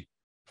of the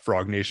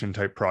Frog Nation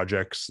type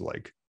projects,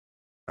 like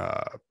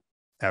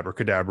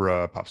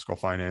Abracadabra, Popsicle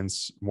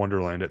Finance,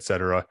 Wonderland,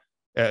 etc.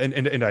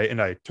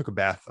 And I took a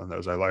bath on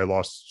those. I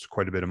lost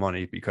quite a bit of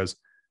money because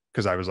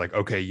I was like,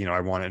 okay, I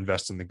want to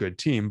invest in the good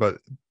team, but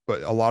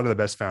a lot of the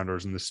best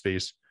founders in the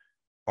space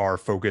are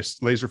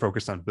laser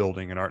focused on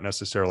building, and aren't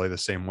necessarily the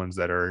same ones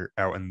that are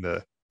out in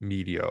the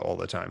media all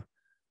the time.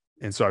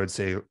 And so I would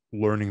say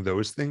learning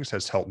those things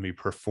has helped me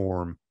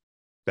perform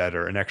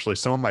better. And actually,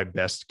 some of my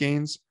best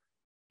gains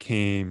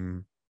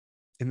came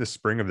in the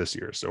spring of this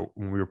year. So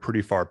when we were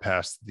pretty far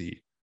past the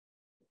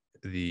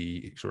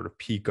sort of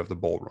peak of the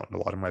bull run,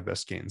 a lot of my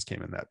best gains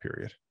came in that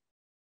period.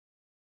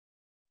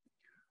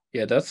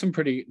 Yeah, that's some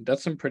pretty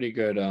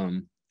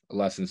good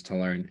lessons to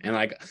learn. And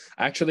like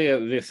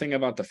actually the thing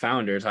about the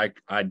founders,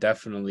 I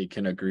definitely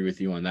can agree with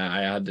you on that.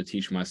 I had to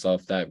teach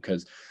myself that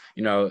because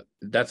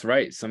that's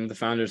right. Some of the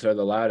founders are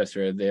the loudest,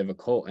 or they have a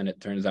cult, and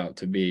it turns out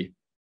to be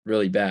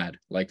really bad.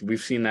 Like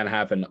we've seen that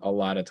happen a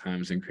lot of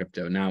times in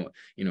crypto. Now,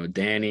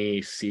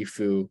 Danny,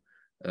 Sifu,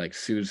 like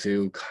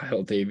Suzu,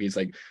 Kyle Davies,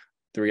 like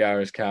 3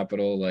 Hours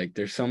Capital. Like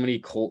there's so many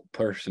cult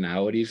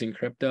personalities in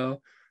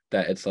crypto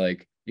that it's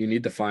like you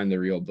need to find the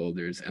real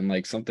builders. And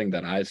like something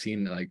that I've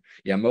seen, like,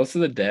 yeah, most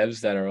of the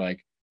devs that are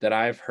like that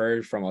I've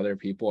heard from other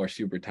people are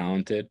super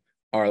talented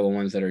are the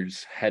ones that are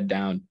just head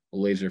down,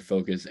 laser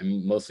focused,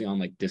 and mostly on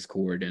like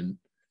Discord and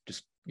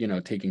just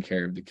taking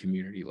care of the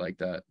community like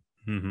that.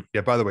 Mm-hmm.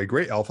 Yeah, by the way,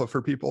 great alpha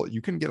for people.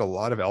 You can get a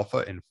lot of alpha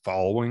in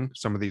following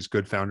some of these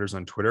good founders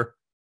on Twitter.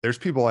 There's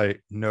people I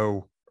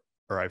know,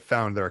 or I've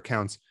found their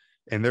accounts,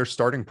 and they're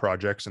starting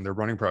projects and they're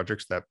running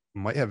projects that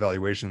might have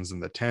valuations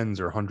in the tens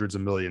or hundreds of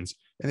millions,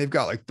 and they've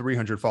got like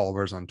 300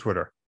 followers on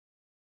Twitter.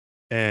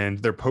 And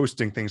they're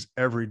posting things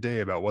every day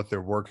about what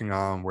they're working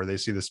on, where they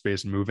see the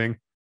space moving,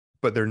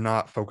 but they're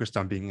not focused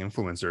on being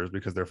influencers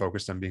because they're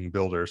focused on being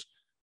builders.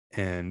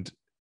 And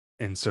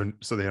so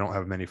they don't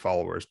have many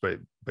followers, but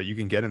you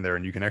can get in there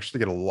and you can actually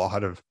get a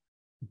lot of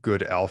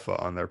good alpha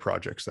on their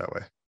projects that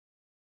way.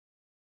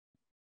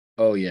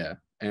 Oh yeah.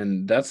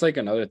 And that's like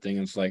another thing.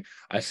 It's like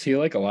I see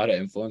like a lot of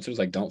influencers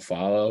like don't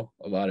follow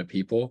a lot of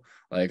people.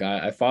 Like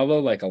I follow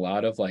like a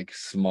lot of like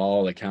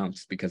small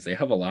accounts because they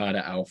have a lot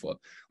of alpha.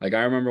 Like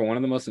I remember one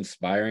of the most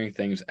inspiring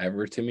things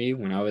ever to me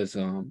when I was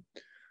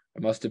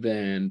it must have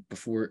been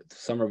before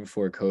summer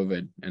before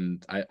COVID,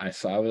 and I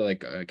saw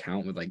like an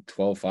account with like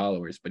 12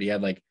 followers, but he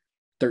had like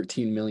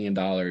 $13 million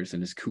in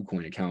his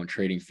KuCoin account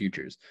trading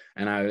futures,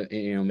 and I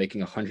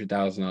making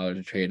 $100,000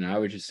 a trade, and I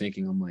was just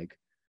thinking, I'm like,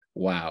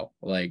 wow,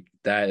 like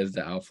that is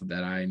the alpha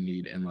that I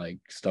need, and like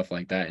stuff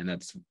like that,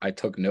 and I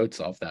took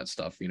notes off that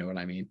stuff, you know what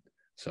I mean?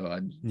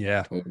 So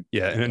yeah,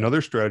 and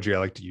another strategy I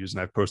like to use,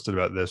 and I've posted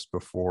about this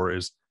before,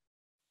 is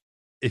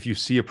if you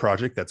see a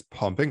project that's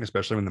pumping,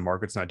 especially when the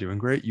market's not doing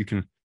great, you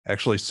can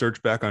actually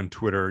search back on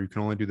Twitter. You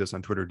can only do this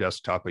on Twitter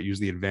desktop, but use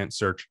the advanced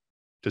search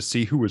to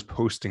see who was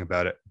posting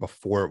about it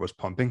before it was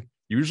pumping.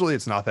 Usually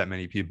it's not that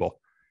many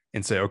people.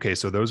 and say, okay,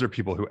 so those are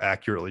people who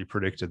accurately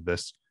predicted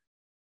this.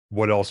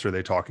 What else are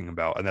they talking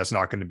about? And that's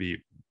not going to be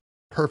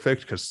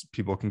perfect because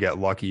people can get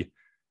lucky,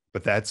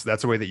 but that's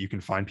a way that you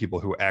can find people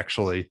who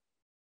actually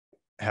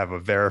have a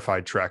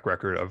verified track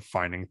record of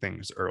finding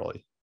things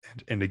early.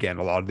 And again,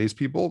 a lot of these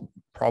people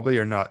probably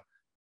are not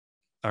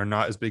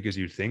as big as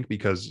you'd think,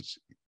 because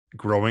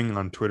growing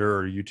on Twitter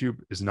or YouTube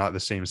is not the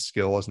same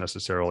skill as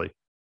necessarily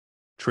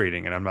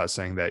trading. And I'm not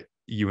saying that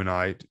you and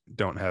I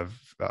don't have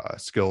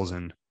skills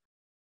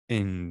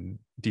in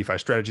DeFi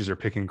strategies or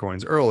picking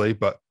coins early,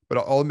 but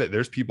I'll admit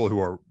there's people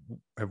who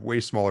have way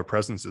smaller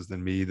presences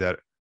than me that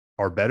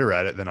are better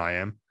at it than I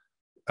am.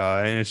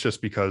 And it's just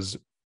because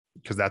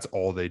that's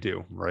all they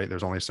do, right?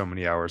 There's only so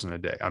many hours in a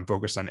day. I'm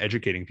focused on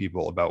educating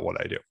people about what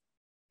I do.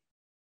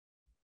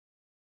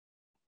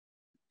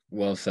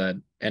 Well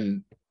said.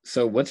 And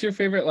so what's your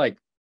favorite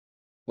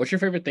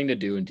thing to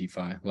do in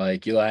DeFi?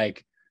 Like, you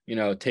like,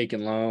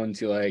 taking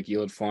loans, you like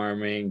yield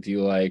farming, do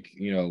you like,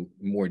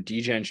 more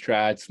degen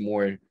strats,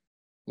 more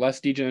less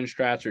degen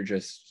strats, or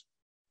just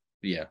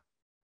yeah.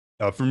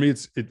 For me,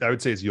 I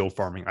would say it's yield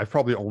farming. I've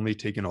probably only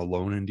taken a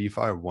loan in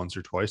DeFi once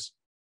or twice.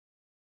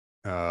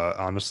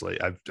 Honestly,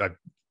 I've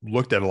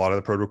looked at a lot of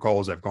the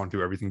protocols. I've gone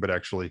through everything, but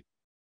actually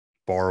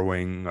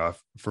borrowing,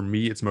 for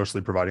me, it's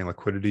mostly providing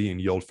liquidity and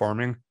yield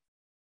farming.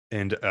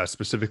 And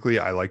specifically,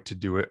 I like to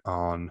do it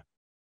on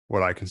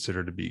what I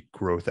consider to be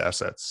growth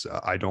assets.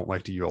 I don't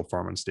like to yield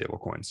farm on stable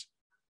coins.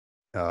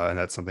 And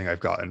that's something I've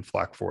gotten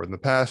flack for in the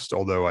past,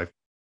 although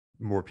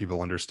more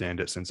people understand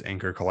it since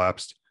Anchor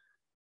collapsed.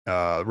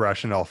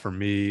 Rationale for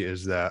me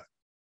is that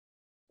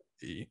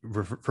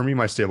for me,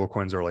 my stable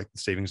coins are like the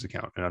savings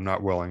account, and I'm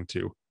not willing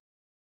to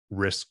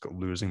risk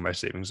losing my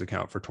savings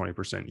account for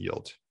 20%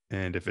 yield.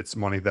 And if it's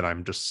money that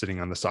I'm just sitting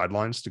on the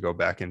sidelines to go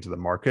back into the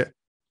market,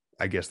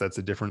 I guess that's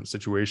a different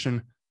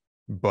situation.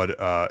 But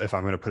if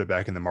I'm going to put it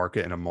back in the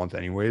market in a month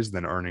anyways,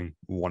 then earning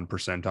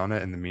 1% on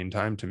it in the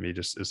meantime, to me,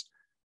 just is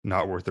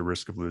not worth the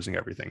risk of losing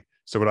everything.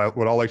 So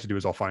what I'll like to do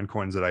is I'll find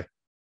coins that I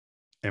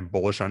am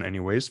bullish on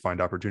anyways,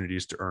 find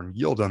opportunities to earn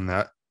yield on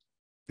that,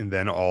 and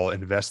then I'll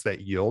invest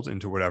that yield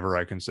into whatever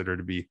I consider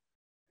to be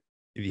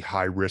the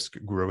high risk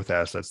growth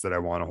assets that I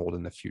want to hold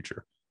in the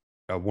future.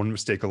 One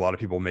mistake a lot of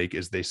people make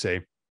is they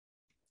say,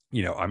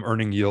 I'm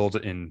earning yield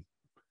in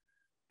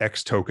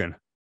X token.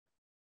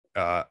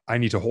 I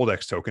need to hold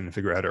X token and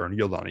figure out how to earn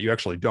yield on it. You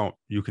actually don't.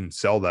 You can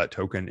sell that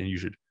token,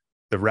 and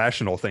the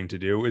rational thing to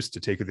do is to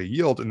take the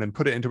yield and then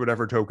put it into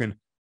whatever token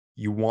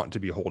you want to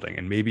be holding.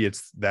 And maybe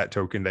it's that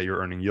token that you're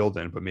earning yield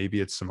in, but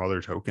maybe it's some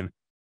other token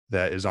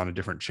that is on a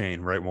different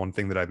chain, right? One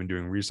thing that I've been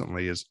doing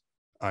recently is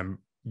I'm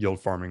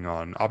yield farming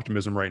on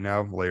Optimism right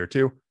now, layer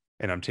 2,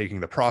 and I'm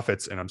taking the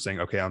profits and I'm saying,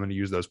 okay, I'm going to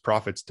use those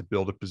profits to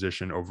build a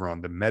position over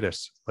on the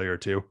Metis layer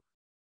 2.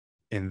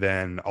 And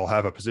then I'll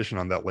have a position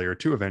on that layer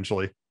 2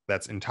 eventually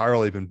that's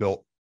entirely been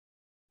built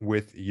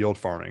with yield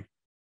farming.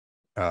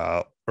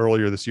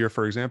 Earlier this year,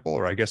 for example,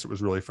 or I guess it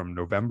was really from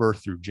November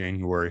through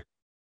January,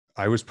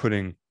 I was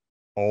putting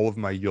all of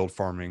my yield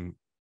farming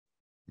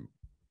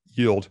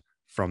yield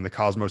from the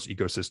Cosmos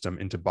ecosystem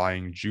into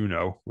buying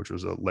Juno, which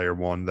was a layer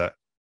 1 that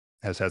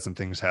has had some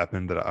things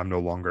happen that I'm no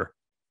longer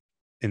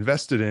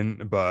invested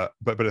in, but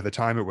at the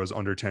time it was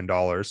under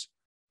 $10.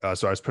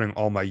 So I was putting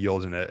all my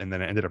yield in it, and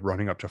then it ended up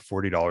running up to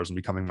 $40 and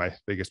becoming my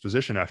biggest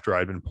position after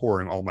I'd been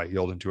pouring all my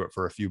yield into it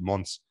for a few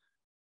months.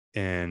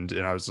 And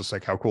I was just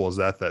like, how cool is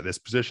that this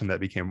position that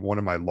became one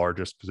of my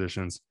largest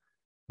positions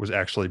was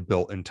actually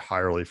built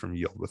entirely from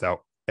yield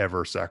without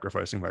ever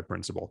sacrificing my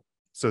principal.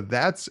 So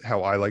that's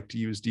how I like to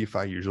use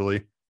DeFi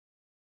usually.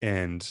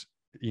 And,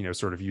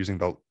 sort of using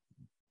the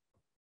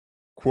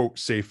quote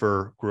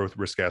safer growth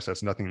risk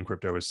assets. Nothing in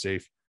crypto is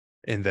safe.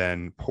 And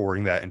then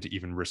pouring that into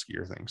even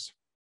riskier things.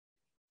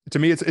 To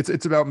me,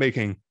 it's about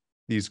making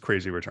these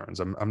crazy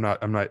returns. I'm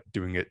not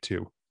doing it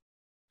to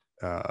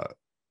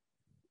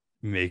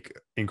make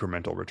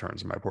incremental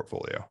returns in my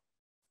portfolio.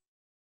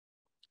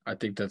 I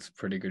think that's a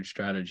pretty good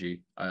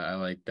strategy. I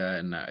like that,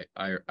 and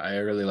I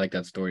really like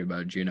that story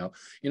about Juno.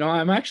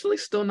 I'm actually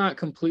still not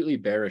completely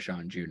bearish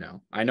on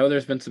Juno. I know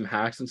there's been some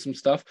hacks and some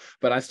stuff,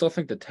 but I still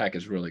think the tech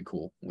is really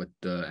cool with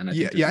the. And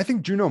I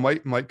think Juno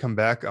might come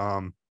back.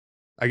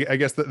 I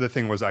guess the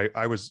thing was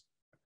I was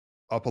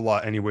up a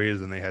lot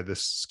anyways, and they had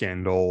this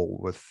scandal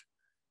with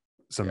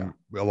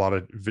a lot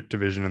of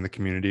division in the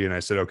community, and I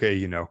said,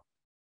 okay,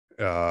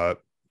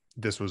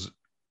 this was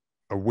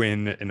a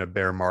win in a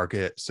bear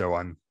market, so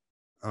I'm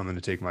going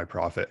to take my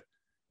profit,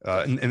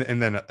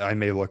 and then I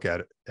may look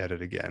at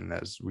it again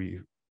as we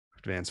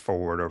advance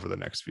forward over the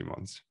next few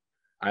months.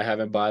 I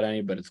haven't bought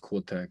any, but it's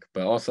cool tech.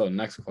 But also,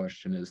 next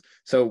question is: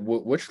 so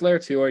which layer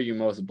 2 are you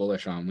most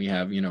bullish on? We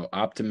have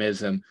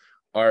Optimism,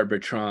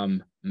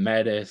 Arbitrum,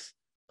 Metis,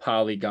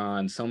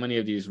 Polygon, so many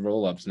of these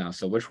roll-ups now.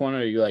 So which one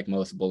are you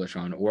most bullish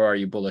on, or are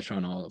you bullish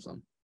on all of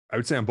them? I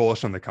would say I'm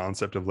bullish on the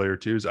concept of layer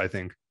 2s. I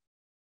think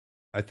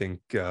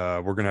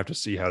we're going to have to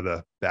see how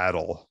the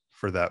battle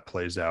for that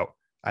plays out.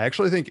 I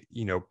actually think,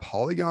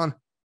 Polygon,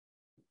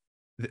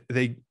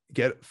 they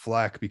get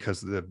flack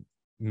because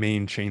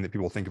main chain that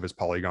people think of as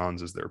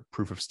Polygons is their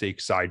proof of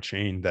stake side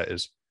chain that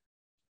is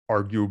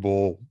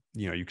arguable.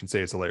 You can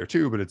say it's a layer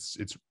 2, but it's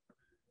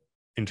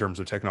in terms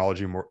of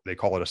technology, more they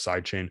call it a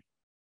side chain.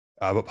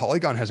 But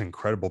Polygon has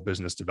incredible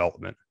business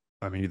development.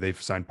 I mean,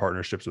 they've signed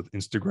partnerships with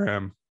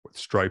Instagram, with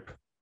Stripe,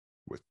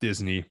 with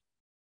Disney.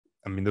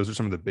 I mean, those are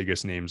some of the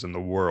biggest names in the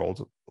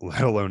world,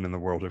 let alone in the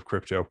world of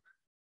crypto.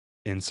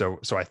 And so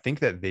I think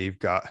that they've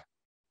got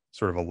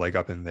sort of a leg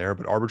up in there.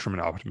 But Arbitrum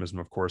and Optimism,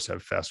 of course,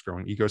 have fast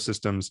growing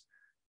ecosystems.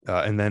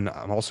 And then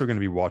I'm also going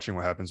to be watching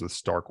what happens with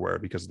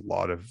Starkware, because a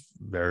lot of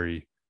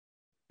very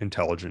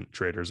intelligent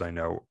traders I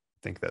know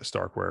think that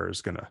Starkware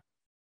is going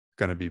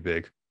to be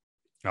big.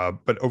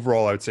 But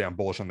overall, I would say I'm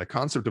bullish on the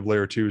concept of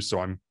layer 2. So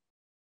I'm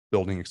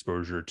building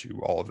exposure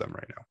to all of them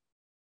right now.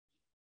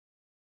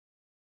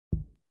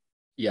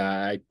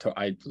 Yeah,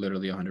 I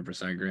literally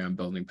 100% agree on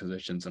building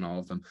positions in all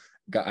of them.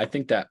 I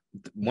think that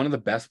one of the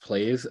best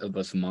plays of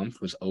this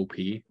month was OP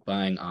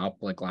buying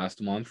Op like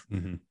last month.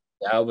 Mm-hmm.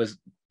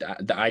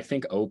 I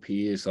think OP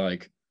is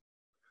like,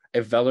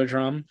 if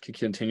Velodrome could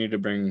continue to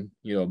bring,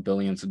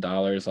 billions of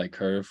dollars like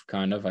Curve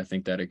kind of, I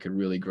think that it could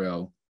really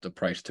grow the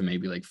price to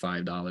maybe like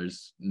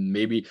 $5.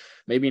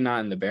 Maybe not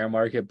in the bear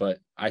market, but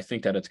I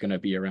think that it's going to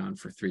be around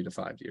for 3 to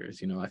 5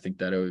 years. I think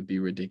that it would be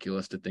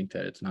ridiculous to think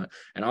that it's not.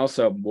 And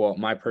also, well,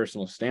 my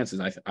personal stance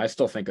is I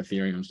still think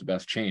Ethereum is the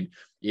best chain,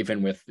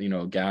 even with,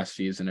 gas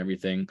fees and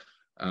everything.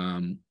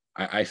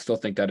 I still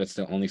think that it's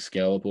the only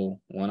scalable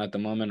one at the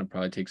moment. I'll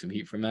probably take some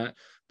heat from that,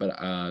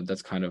 but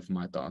that's kind of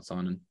my thoughts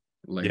on it.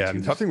 Yeah, and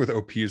the tough thing with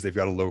OP is they've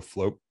got a low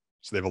float,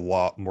 so they have a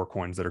lot more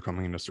coins that are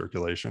coming into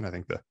circulation. I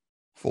think the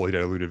fully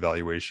diluted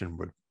valuation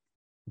would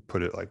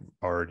put it like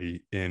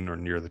already in or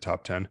near the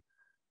top 10.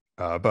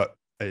 But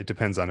it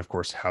depends on, of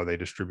course, how they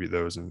distribute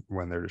those and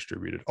when they're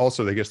distributed.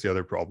 Also, I guess the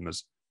other problem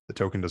is the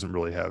token doesn't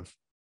really have,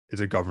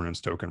 it's a governance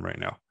token right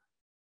now.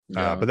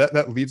 Yeah. But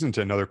that leads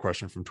into another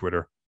question from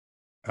Twitter,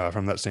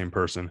 from that same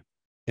person.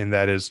 And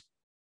that is,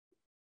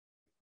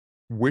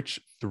 which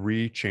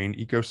 3 chain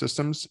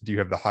ecosystems do you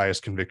have the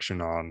highest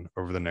conviction on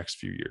over the next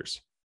few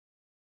years?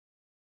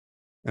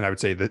 And I would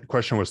say the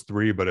question was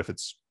 3, but if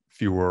it's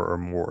fewer or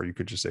more, you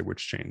could just say,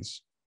 which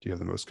chains do you have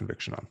the most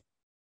conviction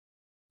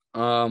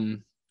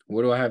on?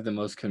 What do I have the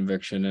most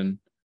conviction in?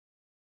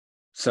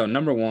 So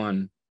number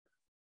 1,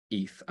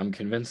 ETH. I'm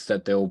convinced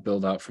that they'll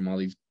build out from all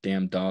these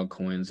damn dog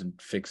coins and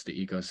fix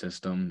the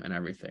ecosystem and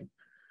everything.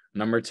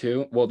 Number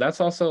 2, well,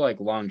 that's also like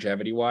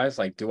longevity wise.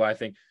 Like, do I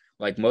think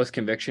like most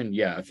conviction?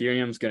 Yeah,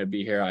 Ethereum's going to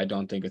be here. I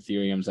don't think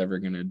Ethereum's ever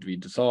going to be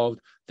dissolved.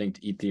 I think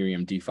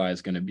Ethereum DeFi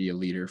is going to be a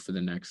leader for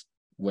the next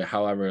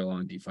however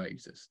long DeFi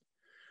exists.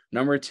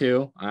 Number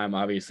 2, I'm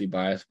obviously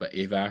biased, but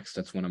AVAX,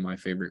 that's one of my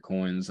favorite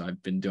coins. I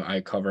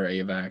cover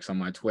AVAX on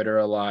my Twitter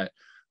a lot.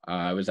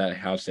 I was at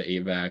House of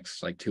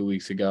AVAX like 2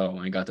 weeks ago.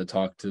 I got to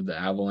talk to the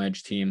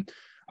Avalanche team.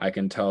 I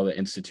can tell the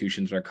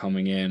institutions are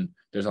coming in.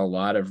 There's a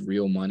lot of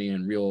real money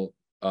and real,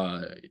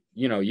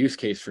 use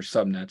case for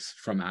subnets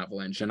from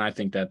Avalanche. And I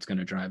think that's going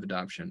to drive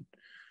adoption.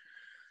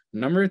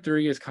 Number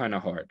 3 is kind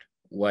of hard.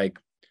 Like,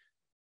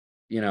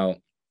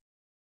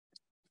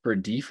 for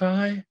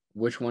DeFi,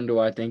 which one do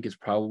I think is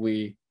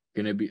probably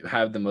going to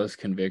have the most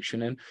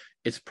conviction in?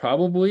 It's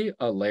probably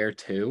a layer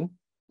 2.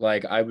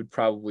 Like, I would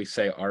probably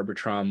say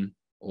Arbitrum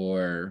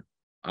or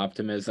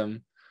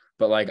Optimism,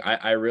 but like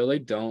I really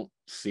don't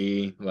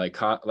see like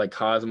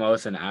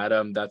Cosmos and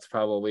Atom. That's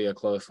probably a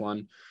close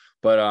one,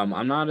 but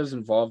I'm not as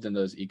involved in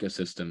those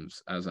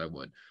ecosystems as I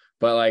would.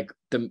 But like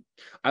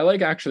I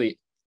like actually.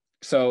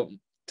 So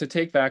to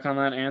take back on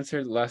that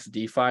answer, less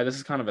DeFi. This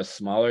is kind of a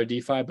smaller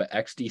DeFi, but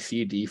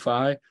XDC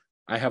DeFi,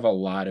 I have a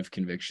lot of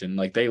conviction.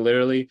 Like, they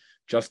literally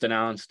just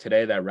announced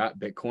today that Wrap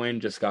Bitcoin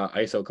just got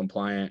ISO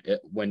compliant.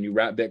 When you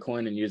wrap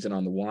Bitcoin and use it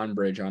on the WAN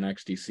bridge on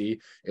XDC,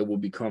 it will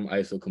become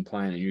ISO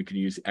compliant, and you can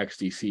use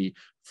XDC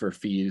for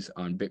fees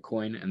on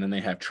Bitcoin. And then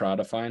they have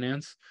Trada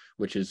Finance,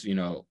 which is,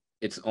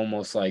 it's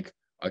almost like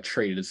a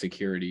traded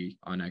security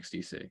on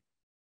XDC.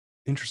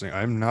 Interesting.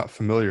 I'm not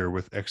familiar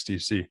with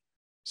XDC.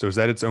 So is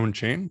that its own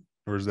chain,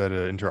 or is that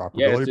an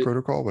interoperability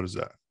protocol? What is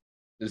that?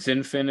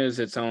 XinFin is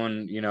its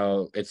own,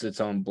 it's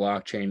its own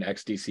blockchain.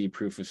 XDC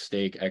proof of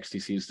stake.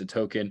 XDC is the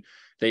token.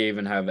 They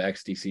even have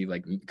XDC,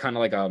 like kind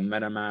of like a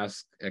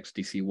MetaMask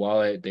XDC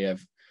wallet.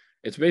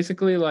 It's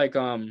basically like it's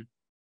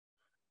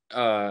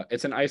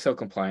an ISO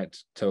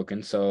compliant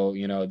token. So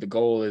the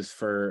goal is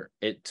for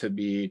it to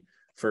be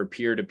for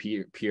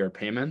peer-to-peer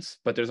payments,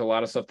 but there's a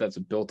lot of stuff that's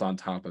built on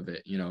top of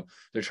it.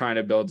 They're trying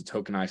to build a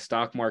tokenized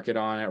stock market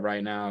on it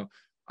right now.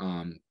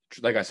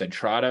 Like I said,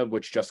 Trada,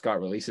 which just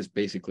got released, is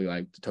basically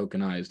like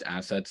tokenized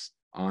assets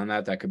on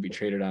that could be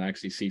traded on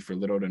XDC for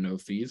little to no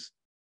fees.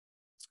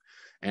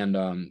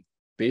 And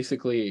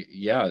basically,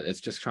 yeah, it's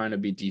just trying to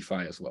be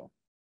DeFi as well.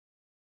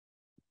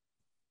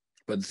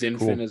 But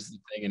XinFin is the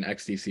thing, and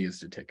XDC is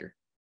the ticker.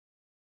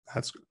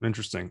 That's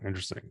interesting.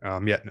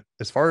 Yeah,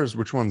 as far as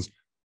which ones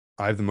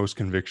I have the most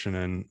conviction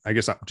in, I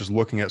guess I'm just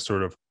looking at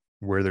sort of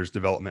where there's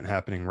development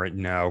happening right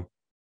now.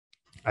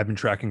 I've been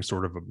tracking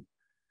sort of a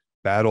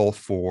battle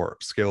for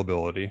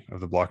scalability of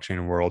the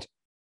blockchain world.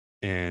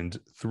 And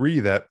three,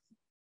 that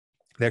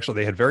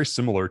they had very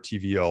similar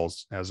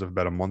TVLs as of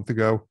about a month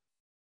ago.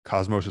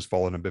 Cosmos has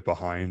fallen a bit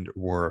behind,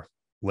 were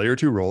layer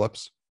 2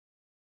 rollups,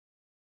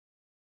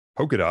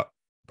 Polkadot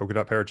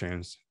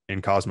parachains,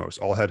 and Cosmos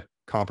all had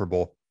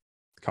comparable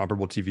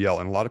TVL.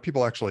 And a lot of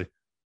people actually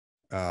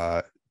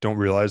don't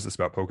realize this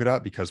about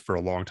Polkadot, because for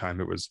a long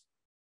time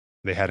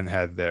they hadn't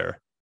had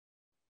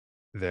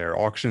their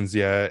auctions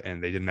yet,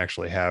 and they didn't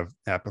actually have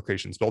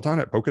applications built on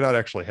it. Polkadot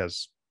actually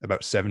has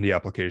about 70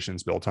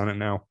 applications built on it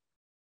now.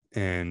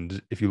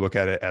 And if you look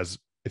at it as,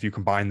 if you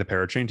combine the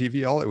parachain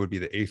TVL, it would be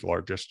the 8th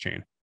largest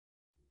chain.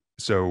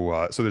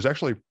 So there's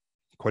actually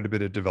quite a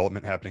bit of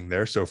development happening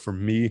there. So for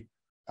me,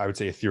 I would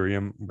say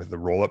Ethereum with the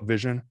roll-up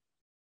vision.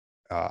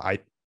 I've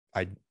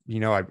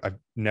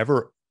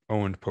never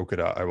owned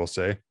Polkadot, I will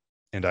say,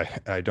 and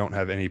I don't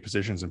have any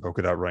positions in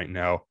Polkadot right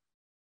now.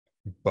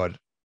 But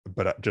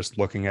just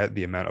looking at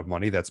the amount of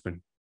money that's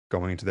been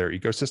going into their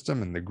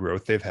ecosystem and the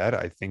growth they've had,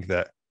 I think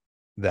that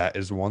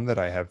is one that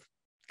I have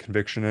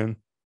conviction in.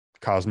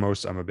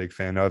 Cosmos, I'm a big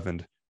fan of,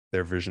 and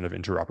their vision of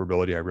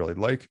interoperability I really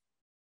like.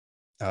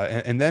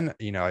 And then,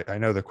 I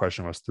know the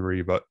question was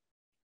three, but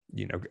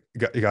you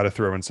got to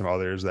throw in some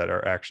others that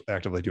are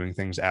actively doing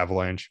things.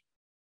 Avalanche,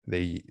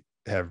 they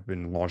have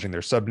been launching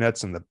their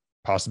subnets, and the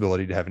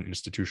possibility to have an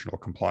institutional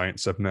compliant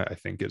subnet, I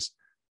think,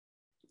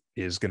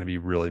 is going to be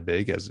really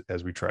big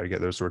as we try to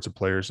get those sorts of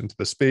players into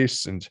the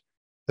space. And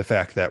the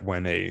fact that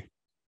when a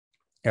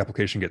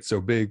application gets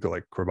so big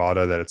like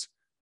Krabata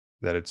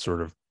that it's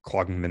sort of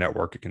clogging the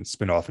network, it can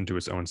spin off into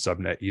its own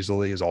subnet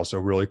easily, is also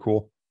really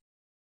cool.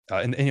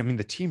 And I mean,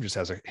 the team just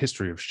has a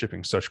history of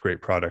shipping such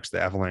great products.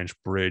 The Avalanche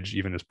bridge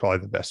even is probably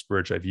the best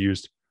bridge I've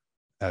used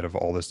out of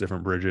all those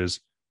different bridges.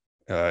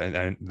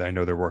 And I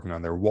know they're working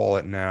on their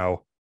wallet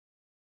now.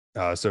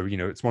 So,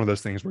 it's one of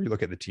those things where you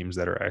look at the teams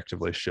that are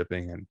actively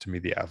shipping, and to me,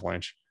 the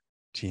Avalanche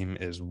team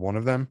is one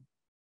of them.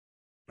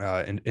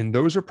 And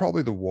those are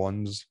probably the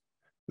ones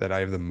that I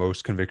have the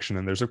most conviction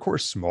in. There's, of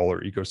course,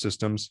 smaller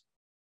ecosystems.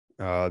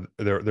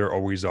 There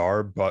always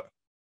are, but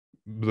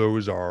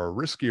those are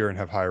riskier and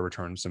have higher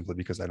returns simply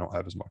because I don't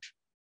have as much.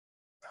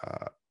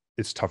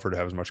 It's tougher to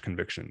have as much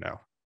conviction now.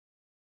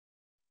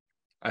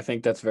 I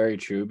think that's very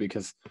true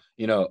because,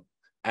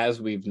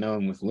 as we've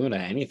known with Luna,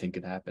 anything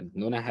could happen.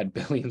 Luna had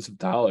billions of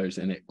dollars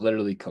and it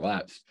literally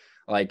collapsed.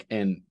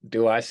 And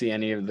do I see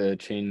any of the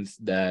chains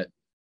that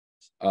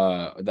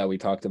we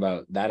talked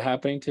about that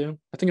happening to?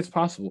 I think it's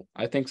possible.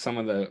 I think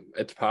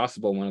it's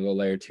possible one of the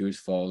layer 2s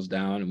falls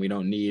down, and we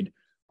don't need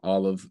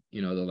all of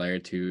the layer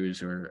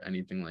 2s or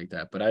anything like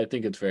that. But I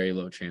think it's very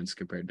low chance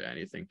compared to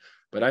anything.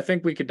 But I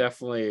think we could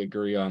definitely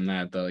agree on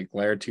that. The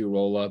layer 2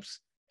 rollups,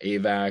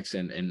 AVAX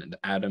and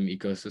Atom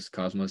ecosystem,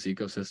 Cosmos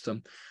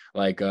ecosystem.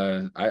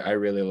 I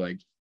really like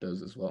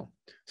those as well.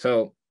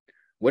 So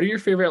what are your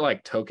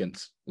favorite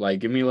tokens?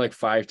 Give me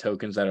 5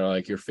 tokens that are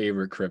your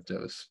favorite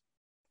cryptos.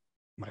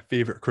 My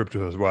favorite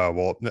crypto as well.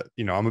 Well,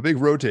 I'm a big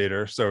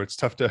rotator, so it's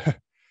tough to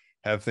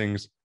have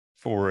things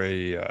for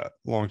a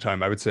long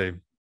time. I would say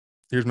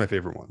here's my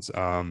favorite ones.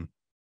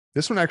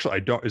 This one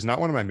actually is not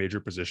one of my major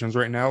positions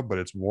right now, but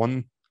it's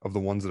one of the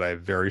ones that I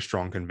have very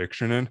strong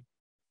conviction in,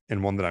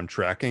 and one that I'm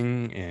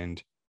tracking,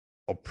 and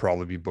I'll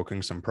probably be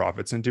booking some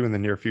profits into in the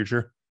near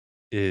future,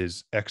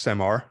 is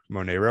XMR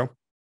Monero.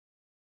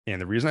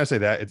 And the reason I say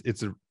that,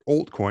 it's an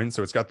old coin,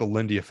 so it's got the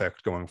Lindy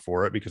effect going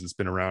for it because it's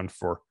been around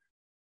for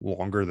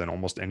longer than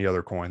almost any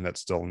other coin that's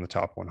still in the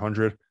top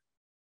 100.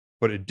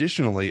 But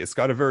additionally, it's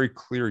got a very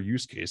clear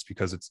use case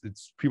because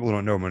it's people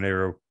don't know,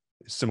 Monero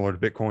is similar to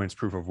Bitcoin's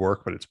proof of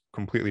work, but it's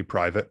completely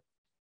private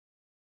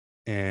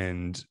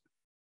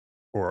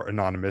or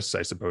anonymous,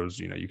 I suppose.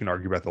 You can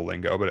argue about the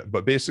lingo,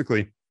 but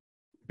basically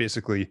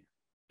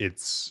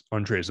it's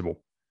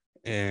untraceable.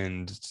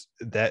 And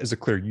that is a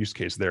clear use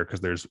case there because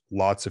there's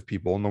lots of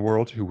people in the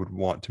world who would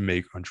want to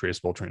make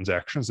untraceable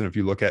transactions. And if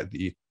you look at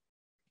the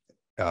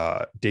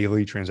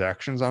daily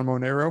transactions on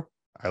Monero,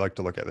 I like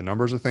to look at the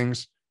numbers of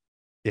things.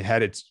 It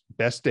had its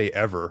best day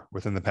ever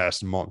within the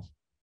past month,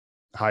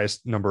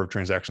 highest number of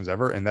transactions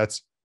ever. And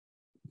that's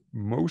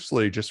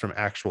mostly just from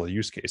actual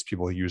use case,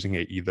 people using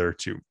it either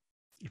to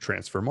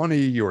transfer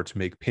money or to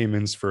make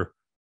payments for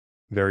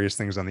various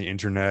things on the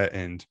internet.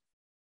 And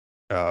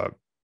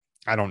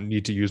I don't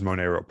need to use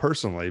Monero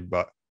personally,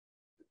 but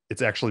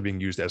it's actually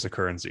being used as a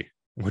currency,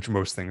 which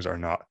most things are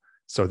not.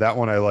 So that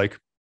one I like.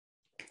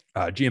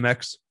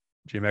 GMX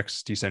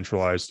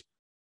decentralized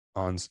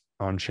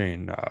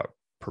on-chain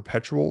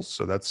perpetuals.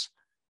 So that's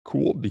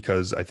cool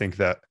because I think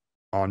that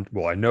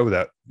I know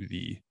that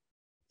the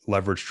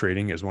leverage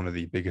trading is one of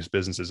the biggest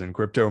businesses in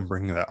crypto, and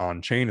bringing that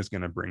on-chain is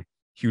going to bring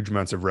huge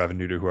amounts of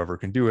revenue to whoever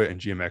can do it. And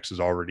GMX is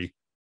already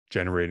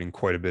generating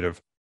quite a bit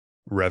of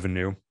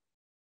revenue.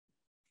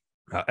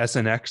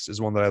 SNX is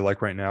one that I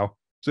like right now.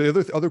 So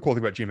the other cool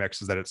thing about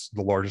GMX is that it's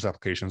the largest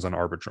applications on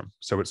Arbitrum.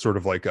 So it's sort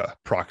of like a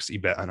proxy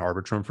bet on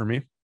Arbitrum for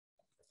me,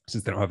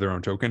 since they don't have their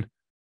own token.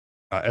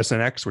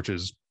 SNX, which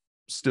is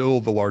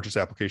still the largest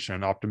application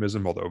on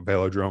Optimism, although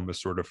Velodrome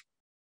is sort of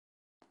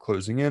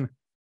closing in.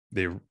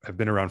 They have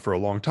been around for a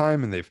long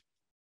time, and they've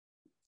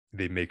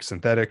they make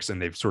synthetics,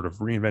 and they've sort of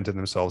reinvented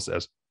themselves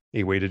as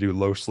a way to do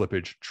low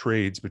slippage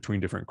trades between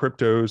different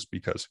cryptos,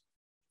 because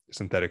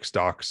synthetic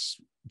stocks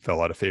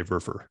fell out of favor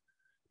for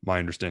my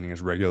understanding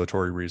is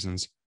regulatory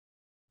reasons.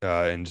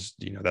 And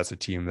that's a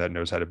team that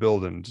knows how to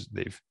build, and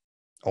they've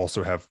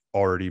also have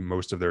already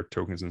most of their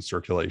tokens in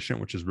circulation,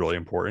 which is really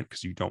important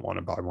because you don't want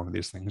to buy one of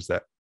these things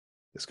that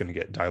is going to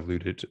get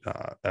diluted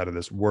out of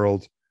this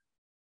world.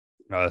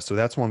 So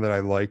that's one that I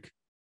like.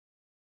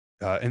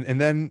 And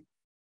then,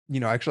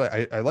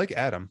 actually, I like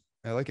Atom.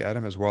 I like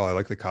Atom as well. I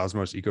like the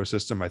Cosmos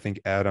ecosystem. I think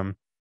Atom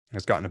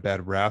has gotten a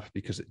bad rap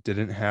because it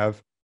didn't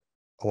have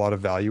a lot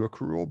of value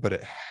accrual, but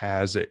it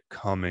has it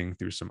coming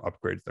through some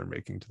upgrades they're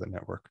making to the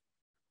network.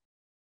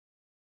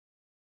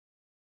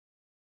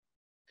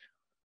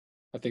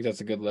 I think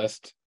that's a good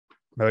list.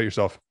 How about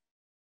yourself?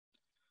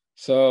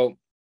 So,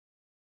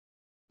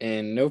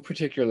 in no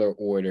particular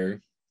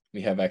order,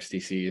 we have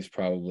XDC is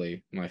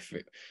probably my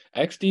favorite.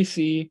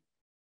 XDC,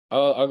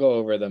 I'll go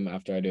over them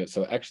after I do it.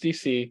 So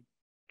XDC,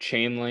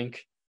 Chainlink,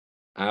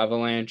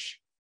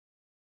 Avalanche,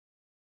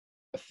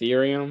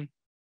 Ethereum,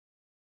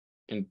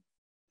 and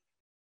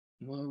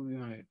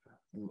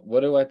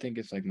what do I think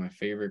is like my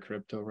favorite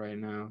crypto right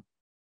now?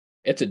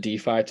 It's a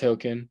DeFi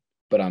token,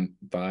 but I'm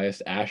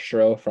biased.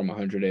 Astro from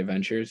 100-Day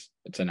Ventures.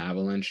 It's an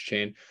Avalanche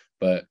chain,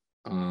 but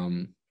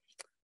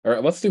or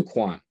let's do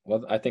Quant.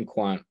 Well, I think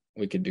Quant.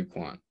 We could do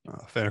Quant.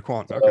 Fan of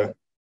Quant. So, Okay.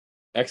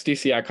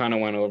 XDC I kind of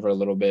went over a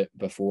little bit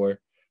before.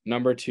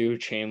 Number 2,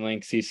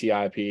 Chainlink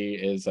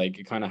CCIP is like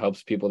it kind of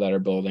helps people that are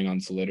building on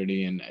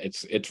Solidity, and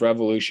it's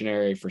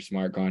revolutionary for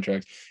smart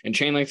contracts. And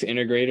Chainlink's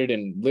integrated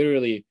in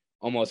literally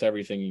almost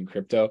everything in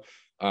crypto.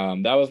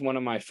 That was one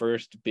of my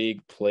first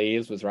big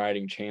plays, was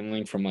riding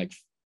Chainlink from like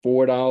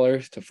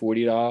 $4 to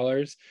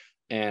 $40,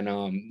 and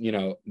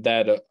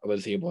that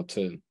was able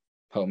to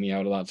help me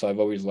out a lot. So I've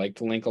always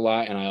liked Link a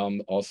lot, and I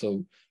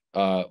also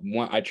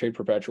I trade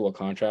perpetual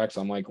contracts.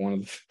 I'm like one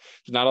of the,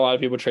 not a lot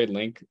of people trade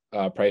Link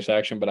price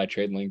action, but I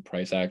trade Link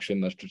price action.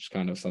 That's just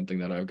kind of something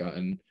that I've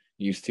gotten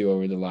used to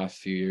over the last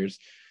few years.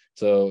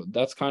 So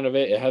that's kind of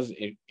it. It has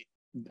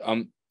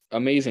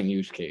amazing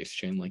use case.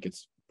 Chainlink,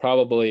 it's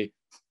probably,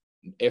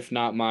 if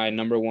not my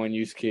number one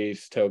use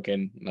case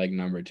token, like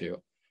number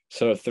 2.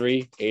 So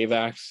 3,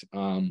 AVAX.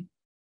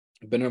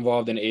 Been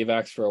involved in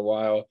AVAX for a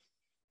while.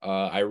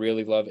 I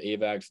really love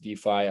AVAX,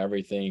 DeFi,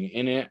 everything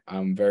in it.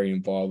 I'm very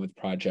involved with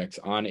projects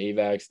on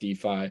AVAX,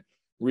 DeFi.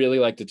 Really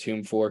like the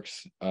Tomb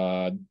forks.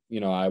 I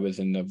was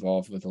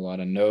involved with a lot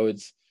of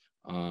nodes.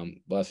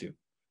 Bless you.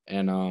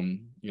 And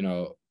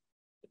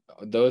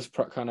those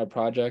kind of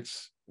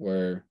projects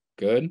were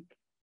good,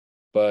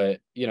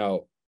 but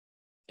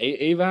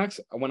AVAX.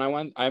 When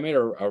I made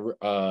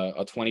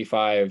a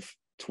 25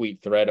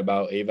 tweet thread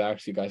about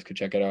AVAX. You guys could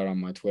check it out on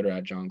my Twitter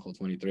at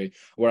JohnCole23,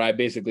 where I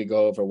basically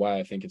go over why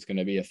I think it's going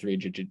to be a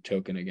 3-digit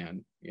token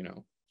again,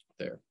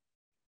 there.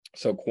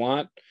 So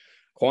Quant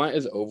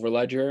is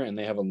Overledger, and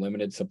they have a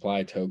limited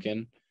supply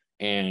token.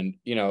 And,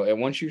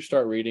 and once you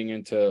start reading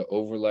into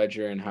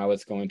Overledger and how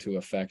it's going to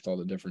affect all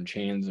the different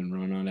chains and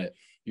run on it,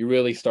 you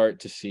really start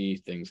to see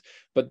things.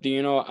 But,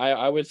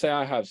 I would say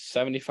I have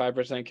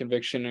 75%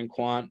 conviction in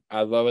Quant.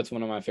 I love it's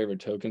one of my favorite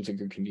tokens in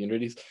good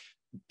communities.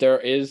 There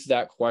is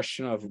that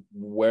question of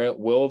where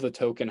will the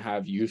token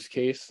have use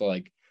case?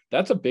 Like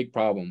that's a big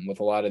problem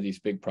with a lot of these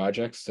big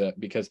projects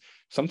because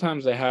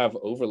sometimes they have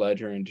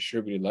Overledger and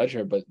distributed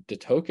ledger, but the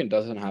token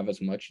doesn't have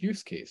as much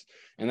use case.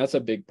 And that's a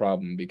big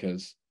problem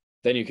because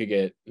then you could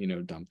get,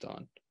 dumped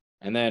on.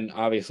 And then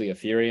obviously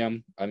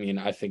Ethereum. I mean,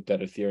 I think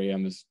that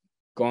Ethereum is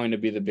going to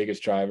be the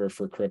biggest driver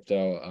for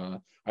crypto.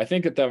 I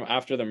think that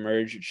after the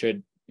merge, it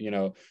should,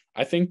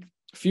 I think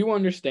few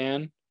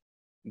understand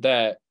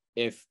that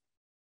if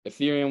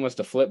Ethereum was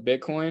to flip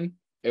Bitcoin,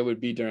 it would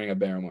be during a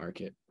bear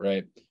market,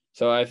 right?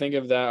 So I think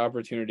if that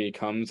opportunity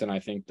comes, and I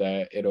think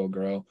that it'll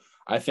grow,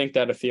 I think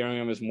that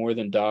Ethereum is more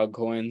than dog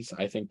coins.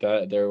 I think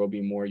that there will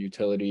be more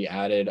utility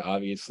added,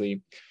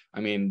 obviously. I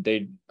mean,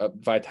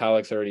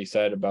 Vitalik's already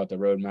said about the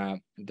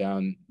roadmap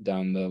down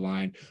the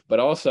line,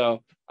 but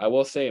also I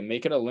will say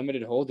make it a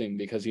limited holding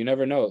because you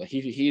never know.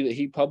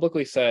 He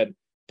publicly said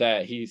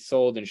that he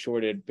sold and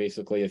shorted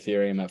basically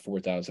Ethereum at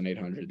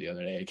 4,800 the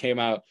other day. It came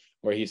out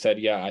where he said,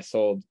 yeah, I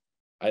sold,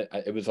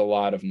 it was a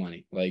lot of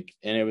money,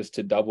 and it was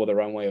to double the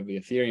runway of the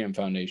Ethereum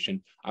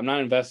Foundation. I'm not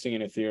investing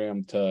in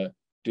Ethereum to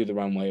do the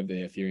runway of the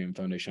Ethereum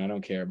Foundation. I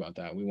don't care about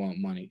that. We want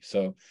money.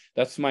 So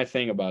that's my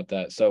thing about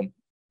that. So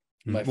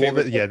my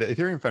favorite. The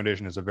Ethereum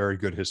Foundation has a very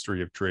good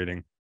history of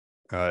trading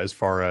as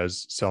far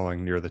as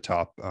selling near the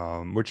top,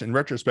 which in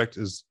retrospect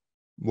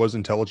was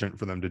intelligent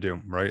for them to do,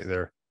 right?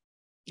 They're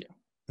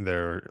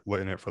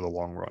in it for the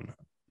long run.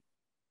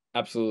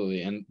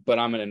 Absolutely. But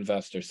I'm an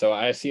investor. So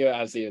I see it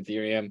as the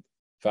Ethereum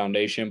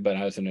Foundation, but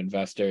as an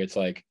investor, it's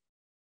like,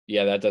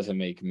 yeah, that doesn't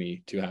make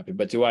me too happy.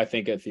 But do I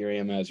think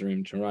Ethereum has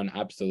room to run?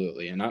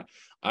 Absolutely. And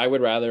I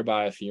would rather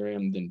buy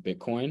Ethereum than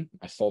Bitcoin.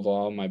 I sold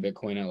all my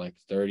Bitcoin at like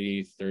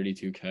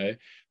 32K.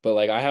 But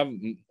like I have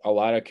a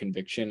lot of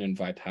conviction in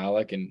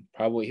Vitalik, and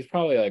he's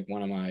probably like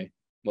one of my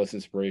most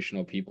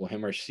inspirational people,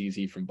 him or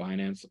CZ from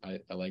Binance.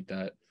 I like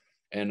that.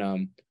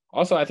 And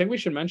also, I think we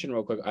should mention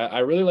real quick, I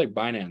really like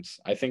Binance.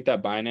 I think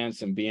that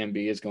Binance and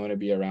BNB is going to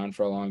be around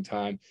for a long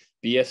time.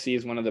 BSC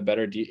is one of the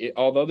better,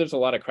 although there's a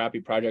lot of crappy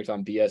projects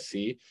on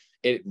BSC,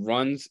 it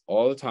runs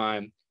all the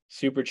time,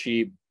 super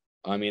cheap.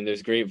 I mean,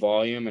 there's great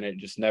volume and it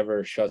just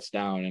never shuts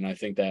down. And I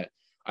think that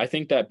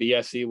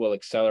BSC will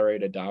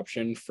accelerate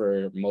adoption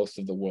for most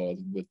of the world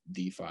with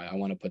DeFi. I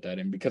want to put that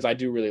in because I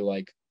do really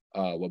like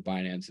what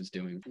Binance is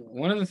doing.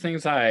 One of the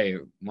things I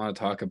want to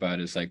talk about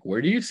is like,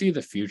 where do you see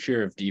the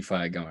future of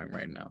DeFi going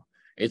right now?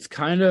 It's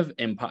kind of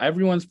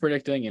everyone's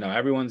predicting,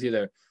 everyone's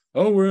either,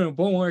 oh, we're in a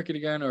bull market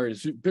again, or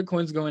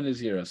Bitcoin's going to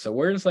zero. So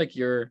where's like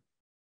your,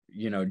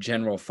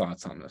 general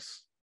thoughts on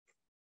this?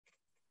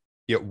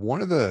 Yeah,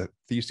 one of the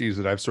theses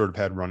that I've sort of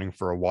had running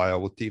for a while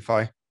with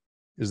DeFi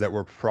is that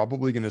we're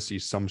probably going to see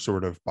some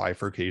sort of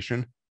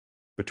bifurcation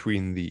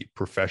between the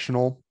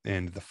professional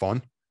and the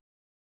fun.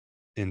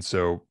 And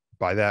so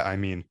by that, I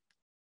mean,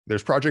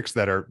 there's projects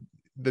that are,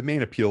 the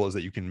main appeal is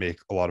that you can make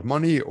a lot of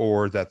money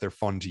or that they're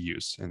fun to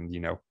use. And,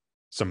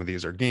 some of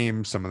these are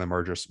games, some of them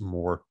are just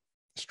more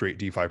straight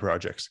DeFi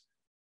projects.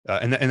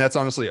 And that's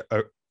honestly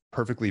a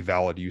perfectly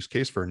valid use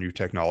case for a new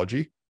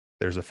technology.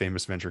 There's a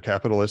famous venture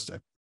capitalist,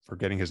 I'm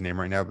forgetting his name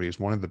right now, but he's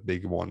one of the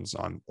big ones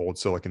on old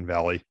Silicon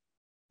Valley.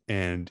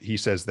 And he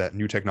says that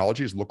new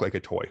technologies look like a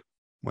toy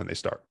when they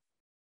start.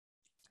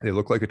 They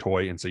look like a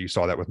toy. And so you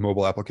saw that with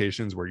mobile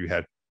applications where you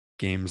had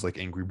games like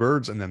Angry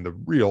Birds, and then the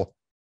real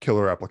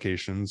killer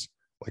applications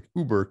like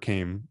Uber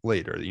came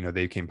later. They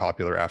became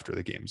popular after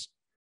the games.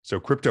 So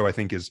crypto, I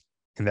think, is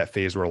in that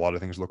phase where a lot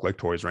of things look like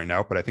toys right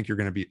now. But I think you're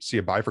going to see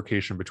a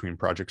bifurcation between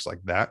projects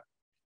like that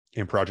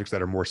and projects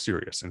that are more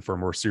serious. And for a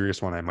more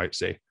serious one, I might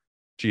say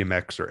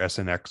GMX or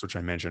SNX, which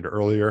I mentioned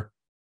earlier,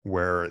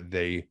 where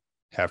they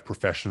have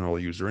professional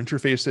user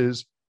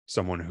interfaces.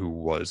 Someone who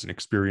was an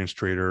experienced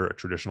trader, a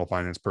traditional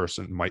finance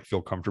person, might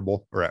feel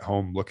comfortable or at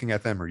home looking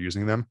at them or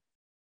using them.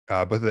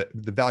 But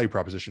the value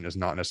proposition is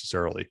not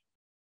necessarily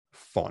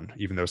fun,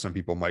 even though some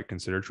people might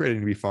consider trading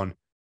to be fun.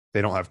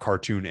 They don't have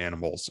cartoon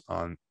animals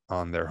on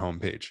their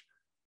homepage.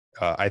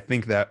 I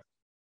think that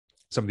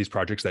some of these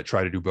projects that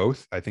try to do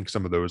both, I think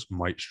some of those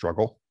might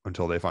struggle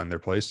until they find their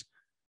place,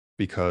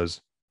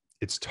 because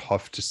it's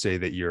tough to say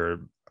that you're a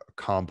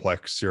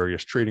complex,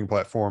 serious trading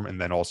platform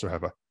and then also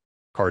have a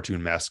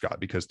cartoon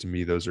mascot, because to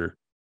me, those are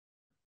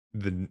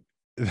the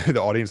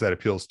audience that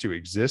appeals to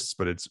exists,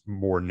 but it's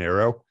more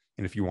narrow.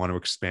 And if you want to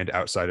expand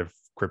outside of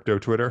crypto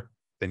Twitter,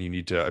 then you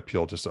need to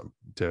appeal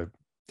to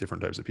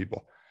different types of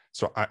people.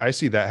 So I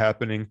see that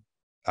happening.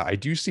 I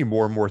do see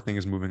more and more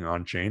things moving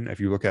on chain. If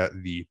you look at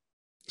the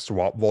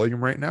swap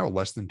volume right now,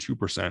 less than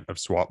 2% of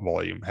swap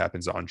volume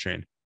happens on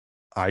chain.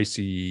 I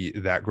see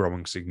that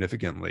growing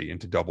significantly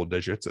into double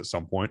digits at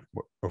some point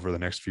over the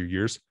next few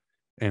years.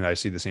 And I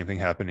see the same thing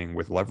happening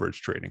with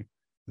leverage trading.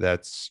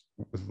 That's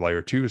with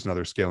layer 2s and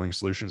other scaling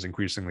solutions.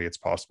 Increasingly, it's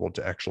possible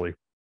to actually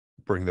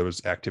bring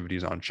those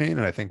activities on chain.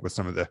 And I think with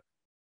some of the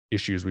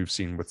issues we've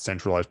seen with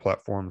centralized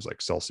platforms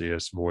like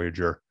Celsius,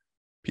 Voyager,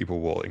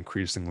 people will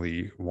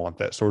increasingly want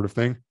that sort of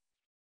thing.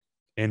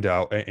 And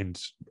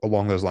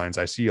along those lines,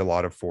 I see a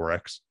lot of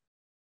Forex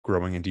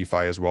growing in DeFi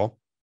as well.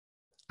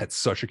 It's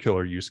such a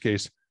killer use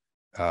case.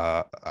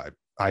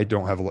 I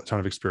don't have a ton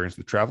of experience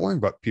with traveling,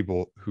 but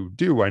people who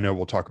do, I know,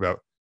 will talk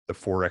about the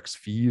Forex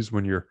fees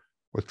when you're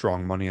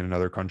withdrawing money in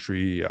another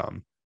country. A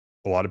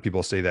lot of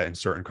people say that in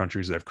certain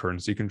countries that have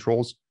currency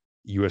controls,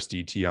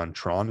 USDT on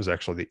Tron is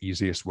actually the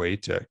easiest way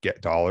to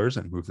get dollars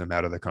and move them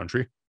out of the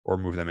country or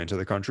move them into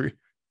the country.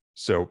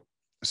 So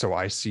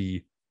I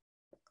see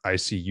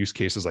use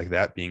cases like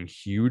that being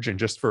huge. And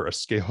just for a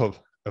scale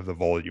of the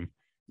volume,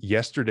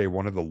 yesterday,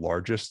 one of the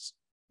largest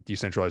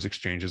decentralized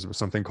exchanges was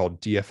something called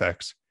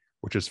DFX,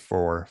 which is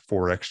for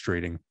Forex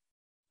trading.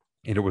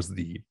 And it was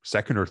the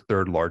second or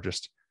third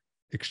largest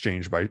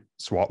exchange by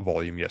swap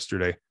volume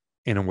yesterday.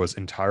 And it was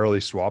entirely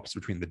swaps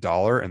between the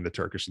dollar and the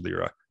Turkish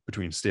lira,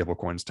 between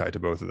stablecoins tied to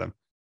both of them.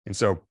 And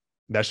so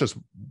that's just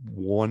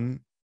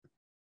one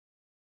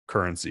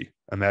currency.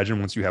 Imagine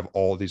once you have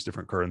all of these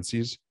different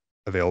currencies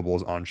available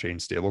as on-chain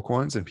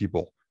stablecoins and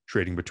people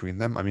trading between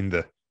them. I mean,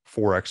 the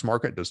Forex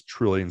market does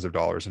trillions of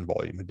dollars in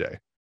volume a day.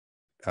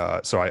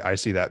 So I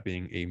see that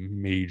being a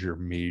major,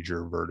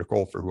 major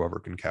vertical for whoever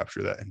can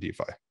capture that in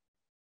DeFi.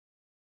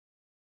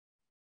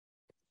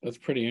 That's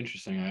pretty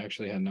interesting. I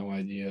actually had no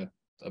idea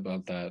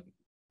about that.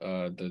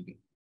 I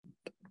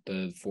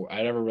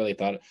never really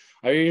thought.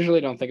 I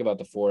usually don't think about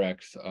the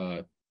Forex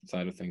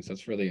side of things.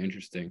 That's really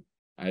interesting.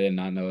 I did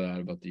not know that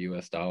about the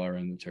US dollar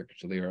and the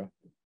Turkish lira.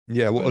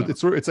 Yeah, well,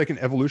 it's like an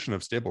evolution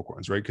of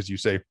stablecoins, right? Because you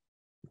say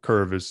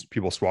Curve is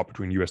people swap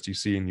between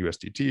USDC and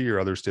USDT or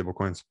other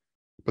stablecoins,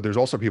 but there's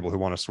also people who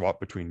want to swap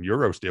between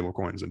euro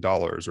stablecoins and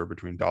dollars, or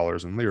between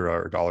dollars and lira,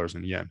 or dollars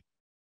and yen.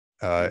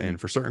 And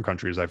for certain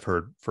countries, I've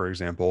heard, for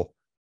example,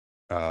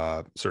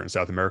 certain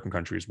South American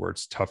countries where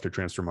it's tough to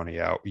transfer money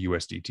out,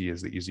 USDT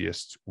is the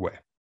easiest way.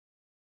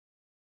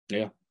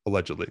 Yeah.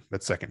 Allegedly,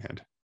 that's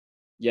secondhand.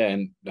 Yeah,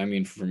 and I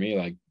mean, for me,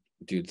 like,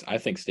 dude, I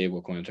think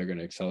stable coins are going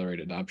to accelerate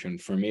adoption.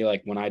 For me,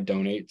 like when I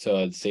donate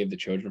to Save the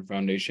Children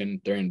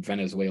Foundation, they're in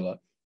Venezuela.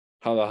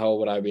 How the hell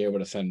would I be able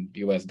to send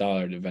US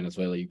dollar to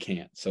Venezuela? You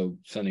can't. So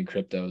sending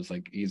crypto is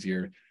like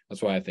easier.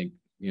 That's why I think,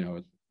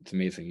 it's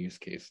amazing use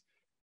case.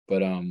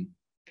 But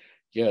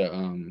yeah,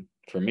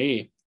 for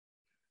me,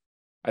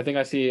 I think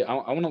I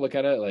want to look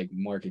at it like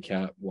market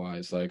cap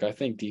wise. Like I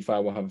think DeFi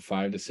will have a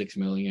 5 to 6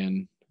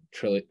 trillion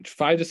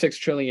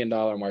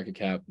market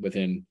cap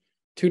within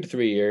 2 to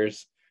 3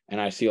 years. And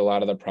I see a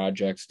lot of the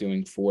projects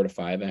doing 4 to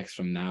 5x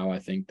from now. I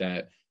think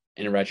that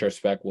in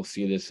retrospect, we'll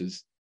see this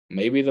as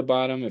maybe the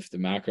bottom if the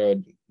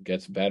macro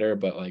gets better,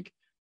 but like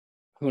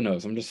who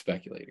knows? I'm just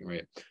speculating,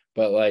 right?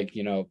 But like,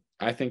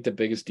 I think the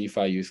biggest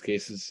DeFi use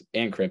cases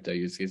and crypto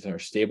use cases are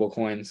stable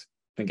coins.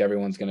 I think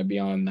everyone's going to be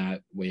on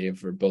that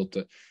wave or built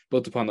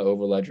upon the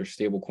Overledger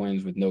stable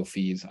coins with no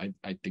fees.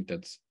 I think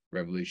that's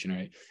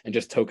revolutionary. And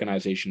just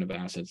tokenization of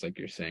assets, like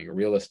you're saying,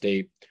 real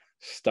estate,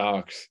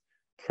 stocks,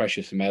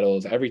 precious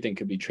metals, everything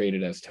could be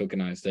traded as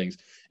tokenized things.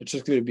 It's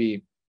just going to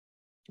be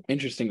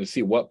interesting to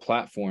see what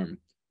platform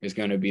is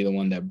going to be the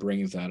one that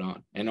brings that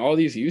on. And all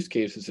these use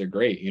cases are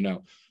great.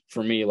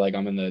 For me, like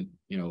I'm in the,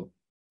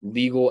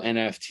 legal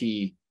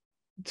NFT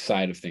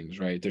side of things,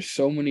 right? There's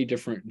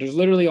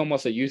literally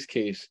almost a use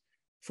case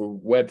for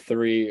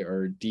Web3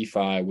 or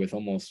DeFi with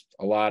almost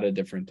a lot of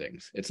different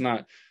things. It's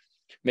not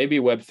maybe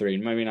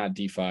Web3, maybe not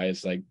DeFi.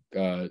 It's like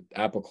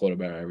applicable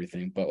about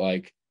everything, but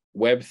like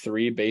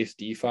Web3 based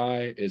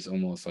DeFi is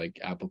almost like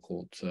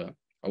applicable to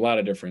a lot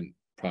of different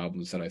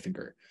problems that I think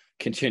are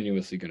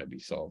continuously going to be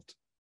solved.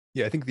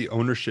 Yeah, I think the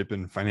ownership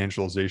and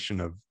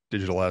financialization of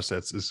digital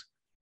assets is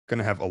going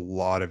to have a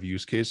lot of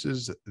use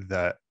cases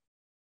that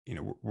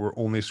we're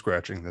only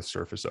scratching the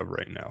surface of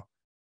right now.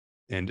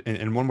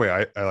 And one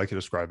way I like to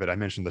describe it, I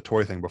mentioned the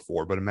toy thing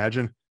before, but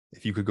imagine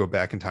if you could go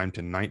back in time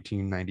to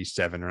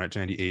 1997 or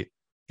 1998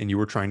 and you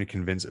were trying to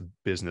convince a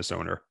business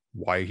owner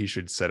why he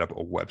should set up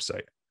a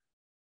website.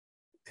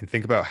 And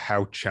think about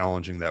how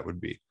challenging that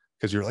would be.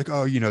 Because you're like,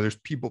 oh, there's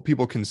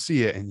people can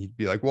see it. And you'd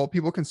be like, well,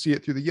 people can see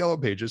it through the yellow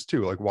pages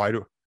too. Like, why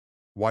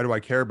do I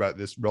care about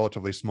this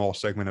relatively small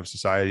segment of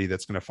society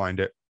that's going to find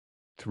it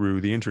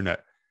through the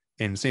internet?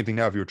 And same thing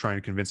now, if you were trying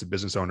to convince a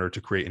business owner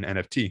to create an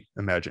NFT,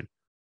 imagine.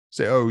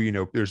 Say, oh,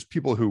 there's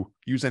people who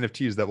use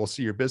NFTs that will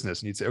see your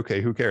business. And you'd say,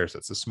 okay, who cares?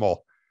 That's a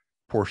small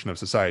portion of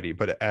society.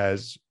 But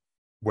as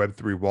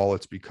Web3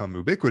 wallets become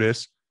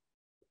ubiquitous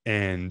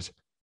and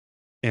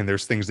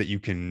there's things that you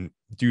can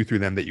do through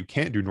them that you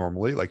can't do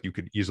normally, like you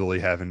could easily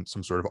have in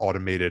some sort of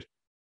automated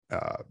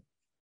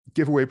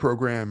giveaway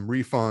program,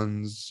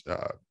 refunds,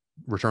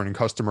 returning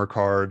customer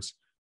cards,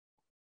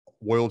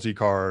 loyalty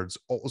cards,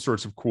 all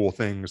sorts of cool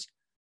things,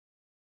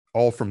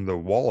 all from the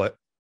wallet,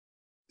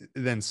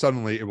 then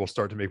suddenly it will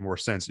start to make more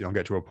sense. You'll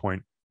get to a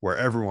point where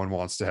everyone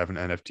wants to have an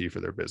NFT for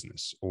their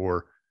business,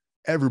 or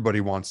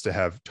everybody wants to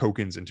have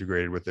tokens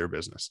integrated with their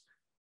business.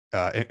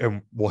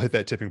 And we'll hit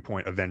that tipping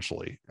point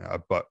eventually.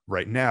 But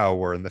right now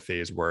we're in the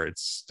phase where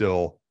it's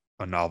still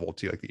a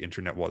novelty like the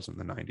internet was in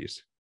the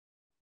 90s.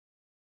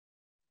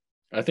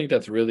 I think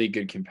that's really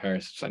good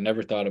comparisons. I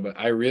never thought about.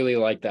 I really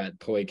like that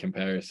toy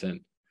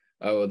comparison.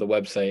 Oh, the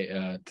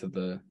website to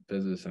the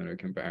business owner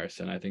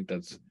comparison. I think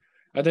that's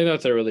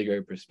a really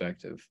great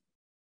perspective.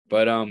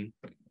 But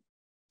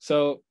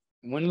so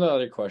one of the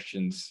other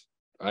questions,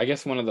 I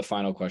guess one of the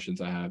final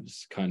questions I have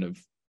is kind of,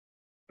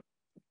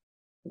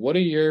 what are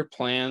your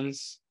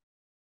plans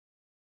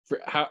for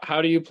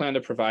how do you plan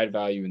to provide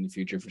value in the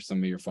future for some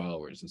of your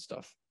followers and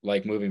stuff,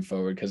 like moving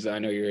forward? Because I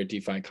know you're a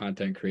DeFi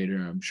content creator,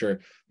 and I'm sure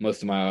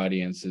most of my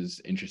audience is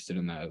interested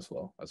in that as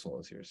well as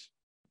yours.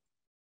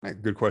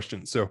 Good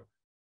question. So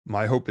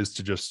my hope is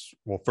to just,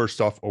 well, first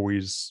off,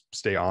 always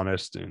stay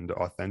honest and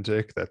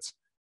authentic. That's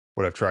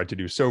what I've tried to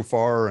do so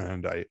far.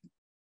 And I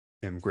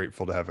am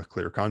grateful to have a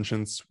clear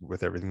conscience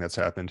with everything that's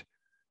happened.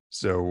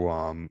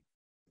 So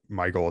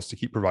my goal is to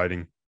keep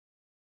providing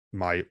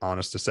my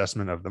honest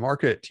assessment of the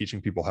market, teaching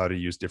people how to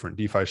use different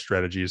DeFi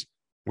strategies,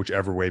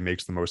 whichever way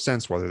makes the most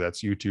sense, whether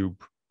that's YouTube,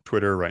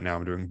 Twitter. Right now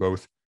I'm doing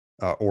both,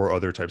 or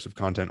other types of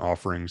content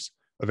offerings.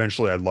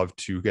 Eventually, I'd love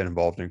to get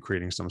involved in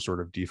creating some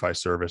sort of DeFi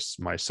service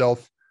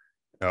myself,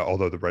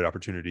 although the right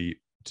opportunity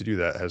to do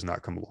that has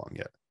not come along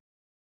yet.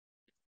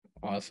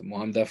 Awesome.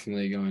 Well, I'm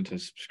definitely going to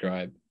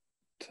subscribe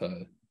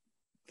to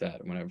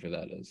that whenever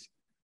that is.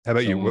 How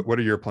about you? What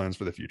are your plans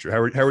for the future?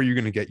 How are you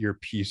going to get your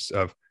piece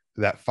of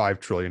that $5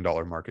 trillion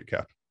market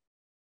cap?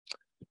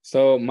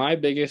 So my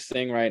biggest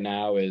thing right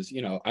now is,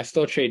 I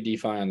still trade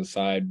DeFi on the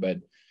side, but,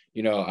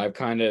 I've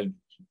kind of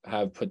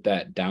have put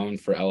that down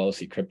for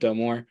LLC crypto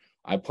more.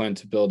 I plan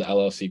to build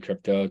LLC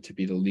crypto to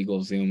be the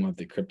legal Zoom of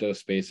the crypto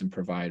space and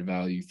provide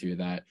value through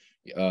that,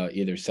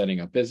 either setting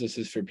up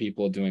businesses for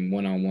people, doing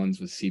one-on-ones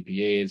with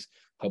CPAs,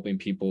 helping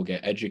people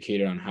get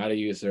educated on how to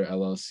use their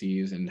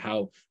LLCs and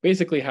how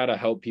to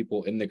help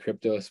people in the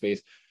crypto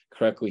space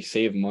correctly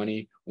save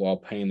money while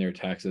paying their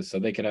taxes so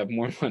they can have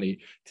more money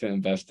to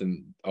invest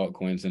in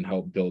altcoins and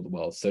help build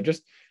wealth. So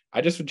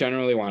I just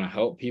generally want to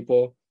help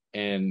people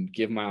and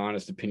give my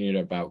honest opinion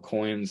about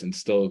coins and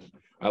still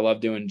I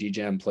love doing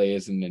DGM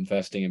plays and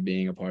investing and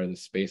being a part of the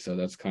space. So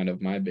that's kind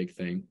of my big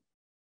thing.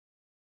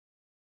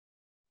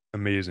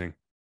 Amazing.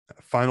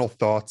 Final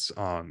thoughts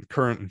on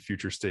current and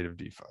future state of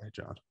DeFi,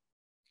 John?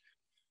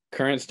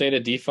 Current state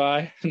of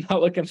DeFi,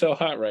 not looking so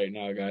hot right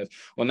now, guys.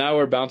 Well, now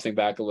we're bouncing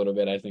back a little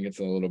bit. I think it's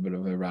a little bit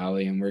of a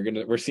rally, and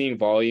we're seeing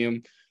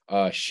volume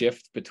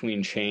shift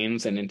between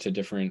chains and into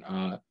different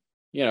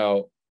you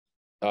know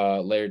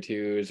layer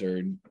twos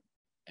or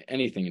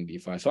anything in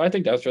DeFi. So I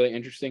think that's really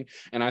interesting.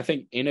 And I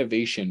think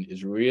innovation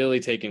is really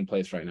taking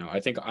place right now.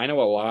 I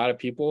know a lot of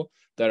people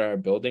that are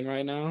building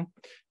right now.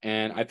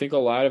 And I think a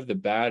lot of the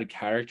bad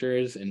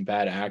characters and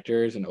bad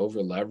actors and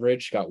over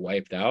leverage got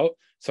wiped out.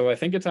 So I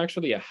think it's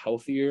actually a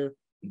healthier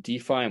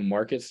DeFi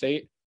market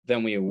state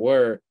than we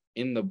were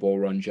in the bull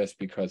run just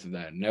because of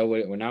that. No,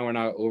 now we're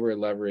not over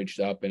leveraged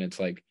up and it's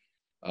like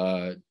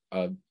a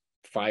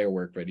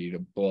firework ready to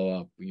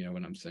blow up. You know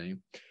what I'm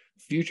saying?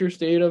 Future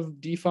state of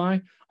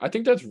DeFi, I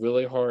think that's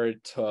really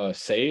hard to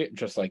say.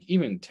 Just like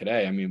even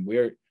today, I mean,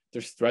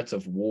 there's threats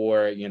of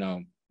war.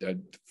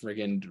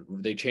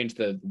 They changed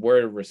the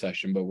word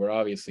recession, but we're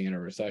obviously in a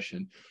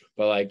recession.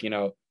 But like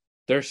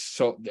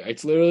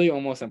it's literally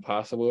almost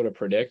impossible to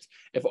predict.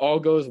 If all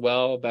goes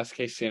well, best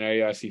case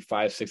scenario, I see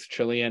 5-6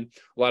 trillion.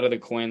 A lot of the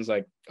coins,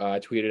 like I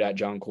tweeted at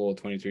John Cole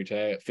 23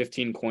 today,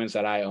 15 coins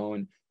that I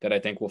own that I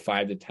think will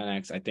 5 to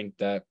 10x. I think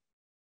that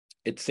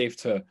it's safe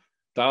to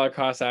dollar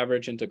cost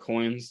average into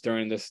coins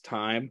during this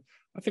time.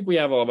 I think we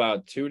have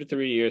about 2 to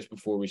 3 years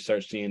before we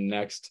start seeing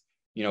next,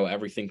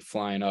 everything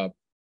flying up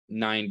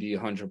 90,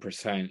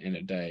 100% in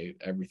a day,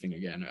 everything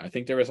again. I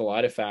think there was a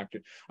lot of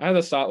factors. I had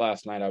this thought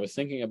last night. I was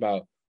thinking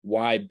about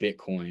why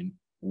Bitcoin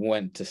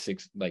went to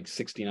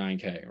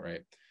 69K,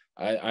 right?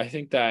 I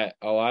think that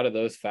a lot of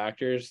those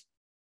factors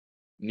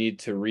need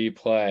to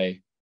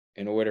replay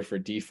in order for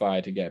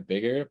DeFi to get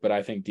bigger, but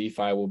I think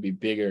DeFi will be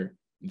bigger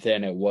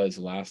than it was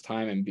last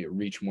time and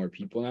reach more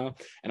people now.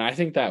 And I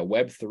think that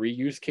Web3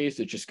 use case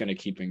is just going to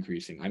keep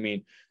increasing. I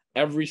mean,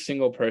 every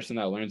single person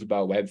that learns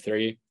about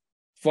Web3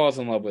 falls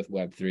in love with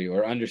Web3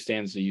 or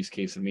understands the use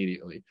case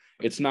immediately.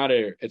 It's not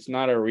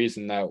a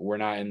reason that we're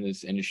not in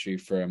this industry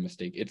for a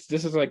mistake.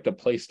 This is like the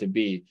place to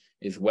be,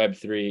 is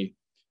Web3,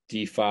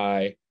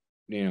 DeFi,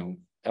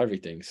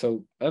 everything.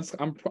 So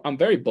I'm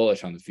very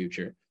bullish on the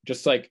future.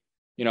 Just like,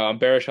 I'm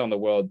bearish on the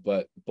world,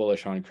 but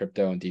bullish on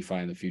crypto and DeFi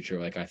in the future.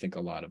 Like I think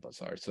a lot of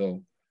us are.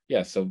 So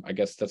yeah, so I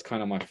guess that's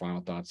kind of my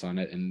final thoughts on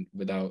it. And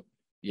let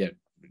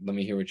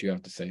me hear what you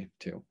have to say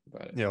too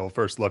about it. Yeah, well,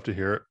 first, love to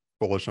hear it.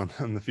 Bullish on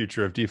the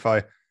future of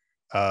DeFi.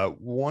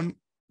 One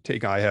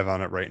take I have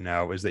on it right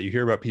now is that you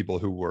hear about people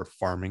who were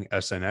farming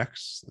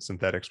SNX,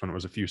 Synthetics, when it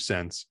was a few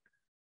cents,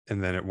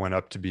 and then it went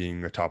up to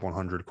being a top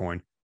 100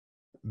 coin.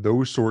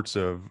 Those sorts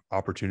of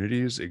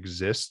opportunities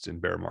exist in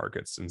bear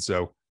markets. And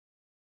so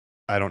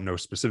I don't know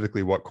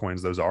specifically what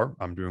coins those are.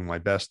 I'm doing my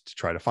best to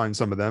try to find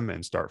some of them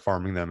and start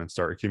farming them and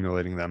start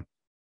accumulating them.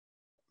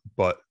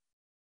 But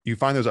you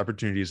find those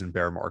opportunities in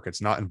bear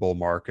markets, not in bull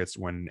markets,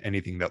 when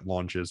anything that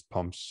launches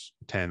pumps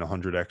 10,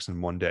 100x in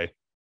one day.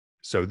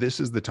 So this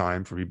is the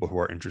time for people who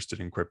are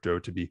interested in crypto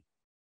to be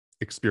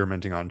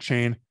experimenting on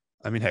chain.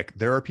 I mean, heck,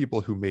 there are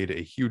people who made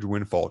a huge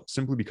windfall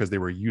simply because they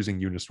were using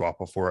Uniswap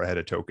before I had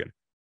a token.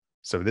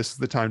 So this is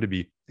the time to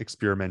be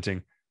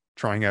experimenting,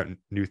 trying out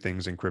new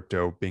things in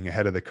crypto, being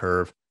ahead of the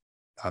curve.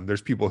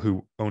 There's people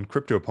who own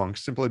CryptoPunks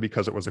simply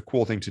because it was a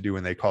cool thing to do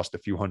and they cost a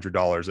few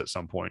 $100s at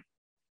some point.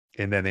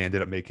 And then they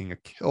ended up making a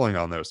killing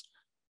on those.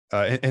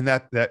 And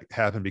that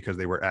happened because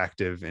they were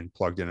active and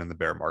plugged in the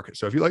bear market.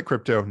 So if you like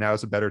crypto, now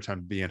is a better time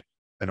to be in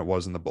than it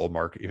was in the bull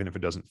market, even if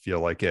it doesn't feel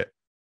like it.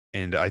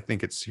 And I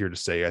think it's here to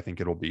say, I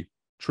think it'll be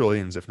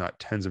trillions, if not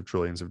tens of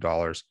trillions of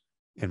dollars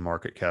in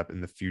market cap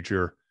in the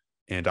future.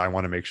 And I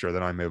want to make sure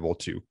that I'm able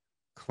to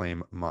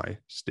claim my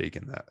stake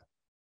in that.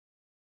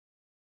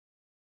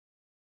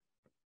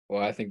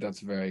 Well, I think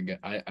that's very good.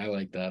 I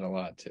like that a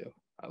lot too.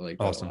 I like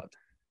that Awesome. a lot.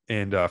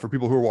 And for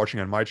people who are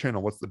watching on my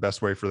channel, what's the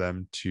best way for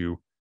them to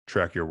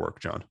track your work,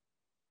 John?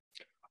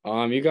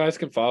 You guys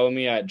can follow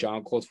me at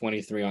John Cole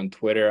 23 on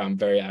Twitter. I'm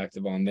very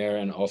active on there,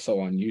 and also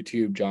on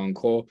YouTube, John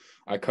Cole.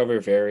 I cover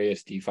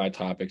various DeFi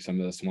topics, some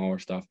of the smaller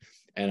stuff.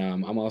 And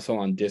I'm also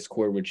on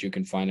Discord, which you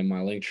can find in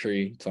my link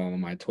tree. It's all on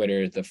my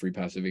Twitter, the Free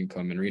Passive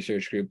Income and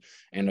Research Group.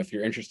 And if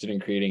you're interested in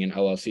creating an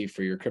LLC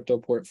for your crypto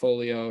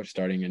portfolio,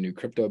 starting a new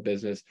crypto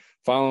business,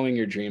 following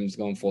your dreams,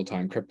 going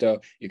full-time crypto,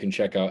 you can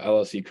check out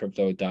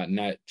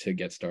llccrypto.net to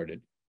get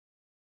started.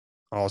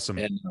 Awesome.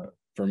 And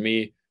for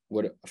me,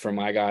 for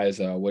my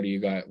guys, what do you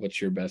got?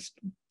 What's your best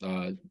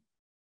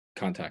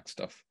contact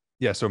stuff?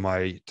 Yeah, so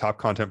my top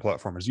content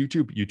platform is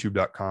YouTube,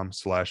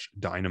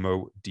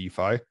 youtube.com/Dynamo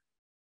DeFi.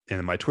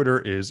 And my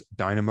Twitter is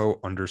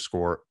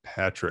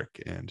Dynamo_Patrick.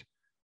 And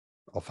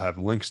I'll have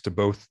links to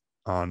both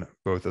on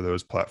both of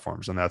those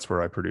platforms. And that's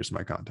where I produce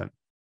my content.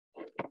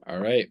 All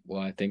right.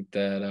 Well, I think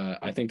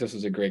this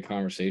was a great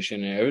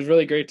conversation. And it was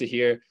really great to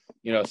hear,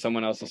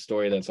 someone else's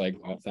story that's like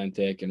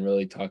authentic and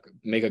really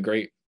make a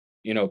great,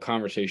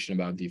 conversation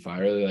about DeFi. I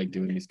really like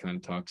doing these kind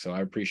of talks. So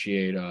I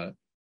appreciate,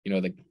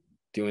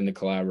 doing the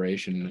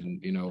collaboration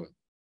and,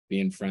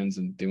 being friends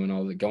and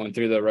doing going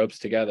through the ropes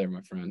together,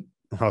 my friend.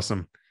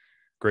 Awesome.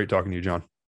 Great talking to you, John.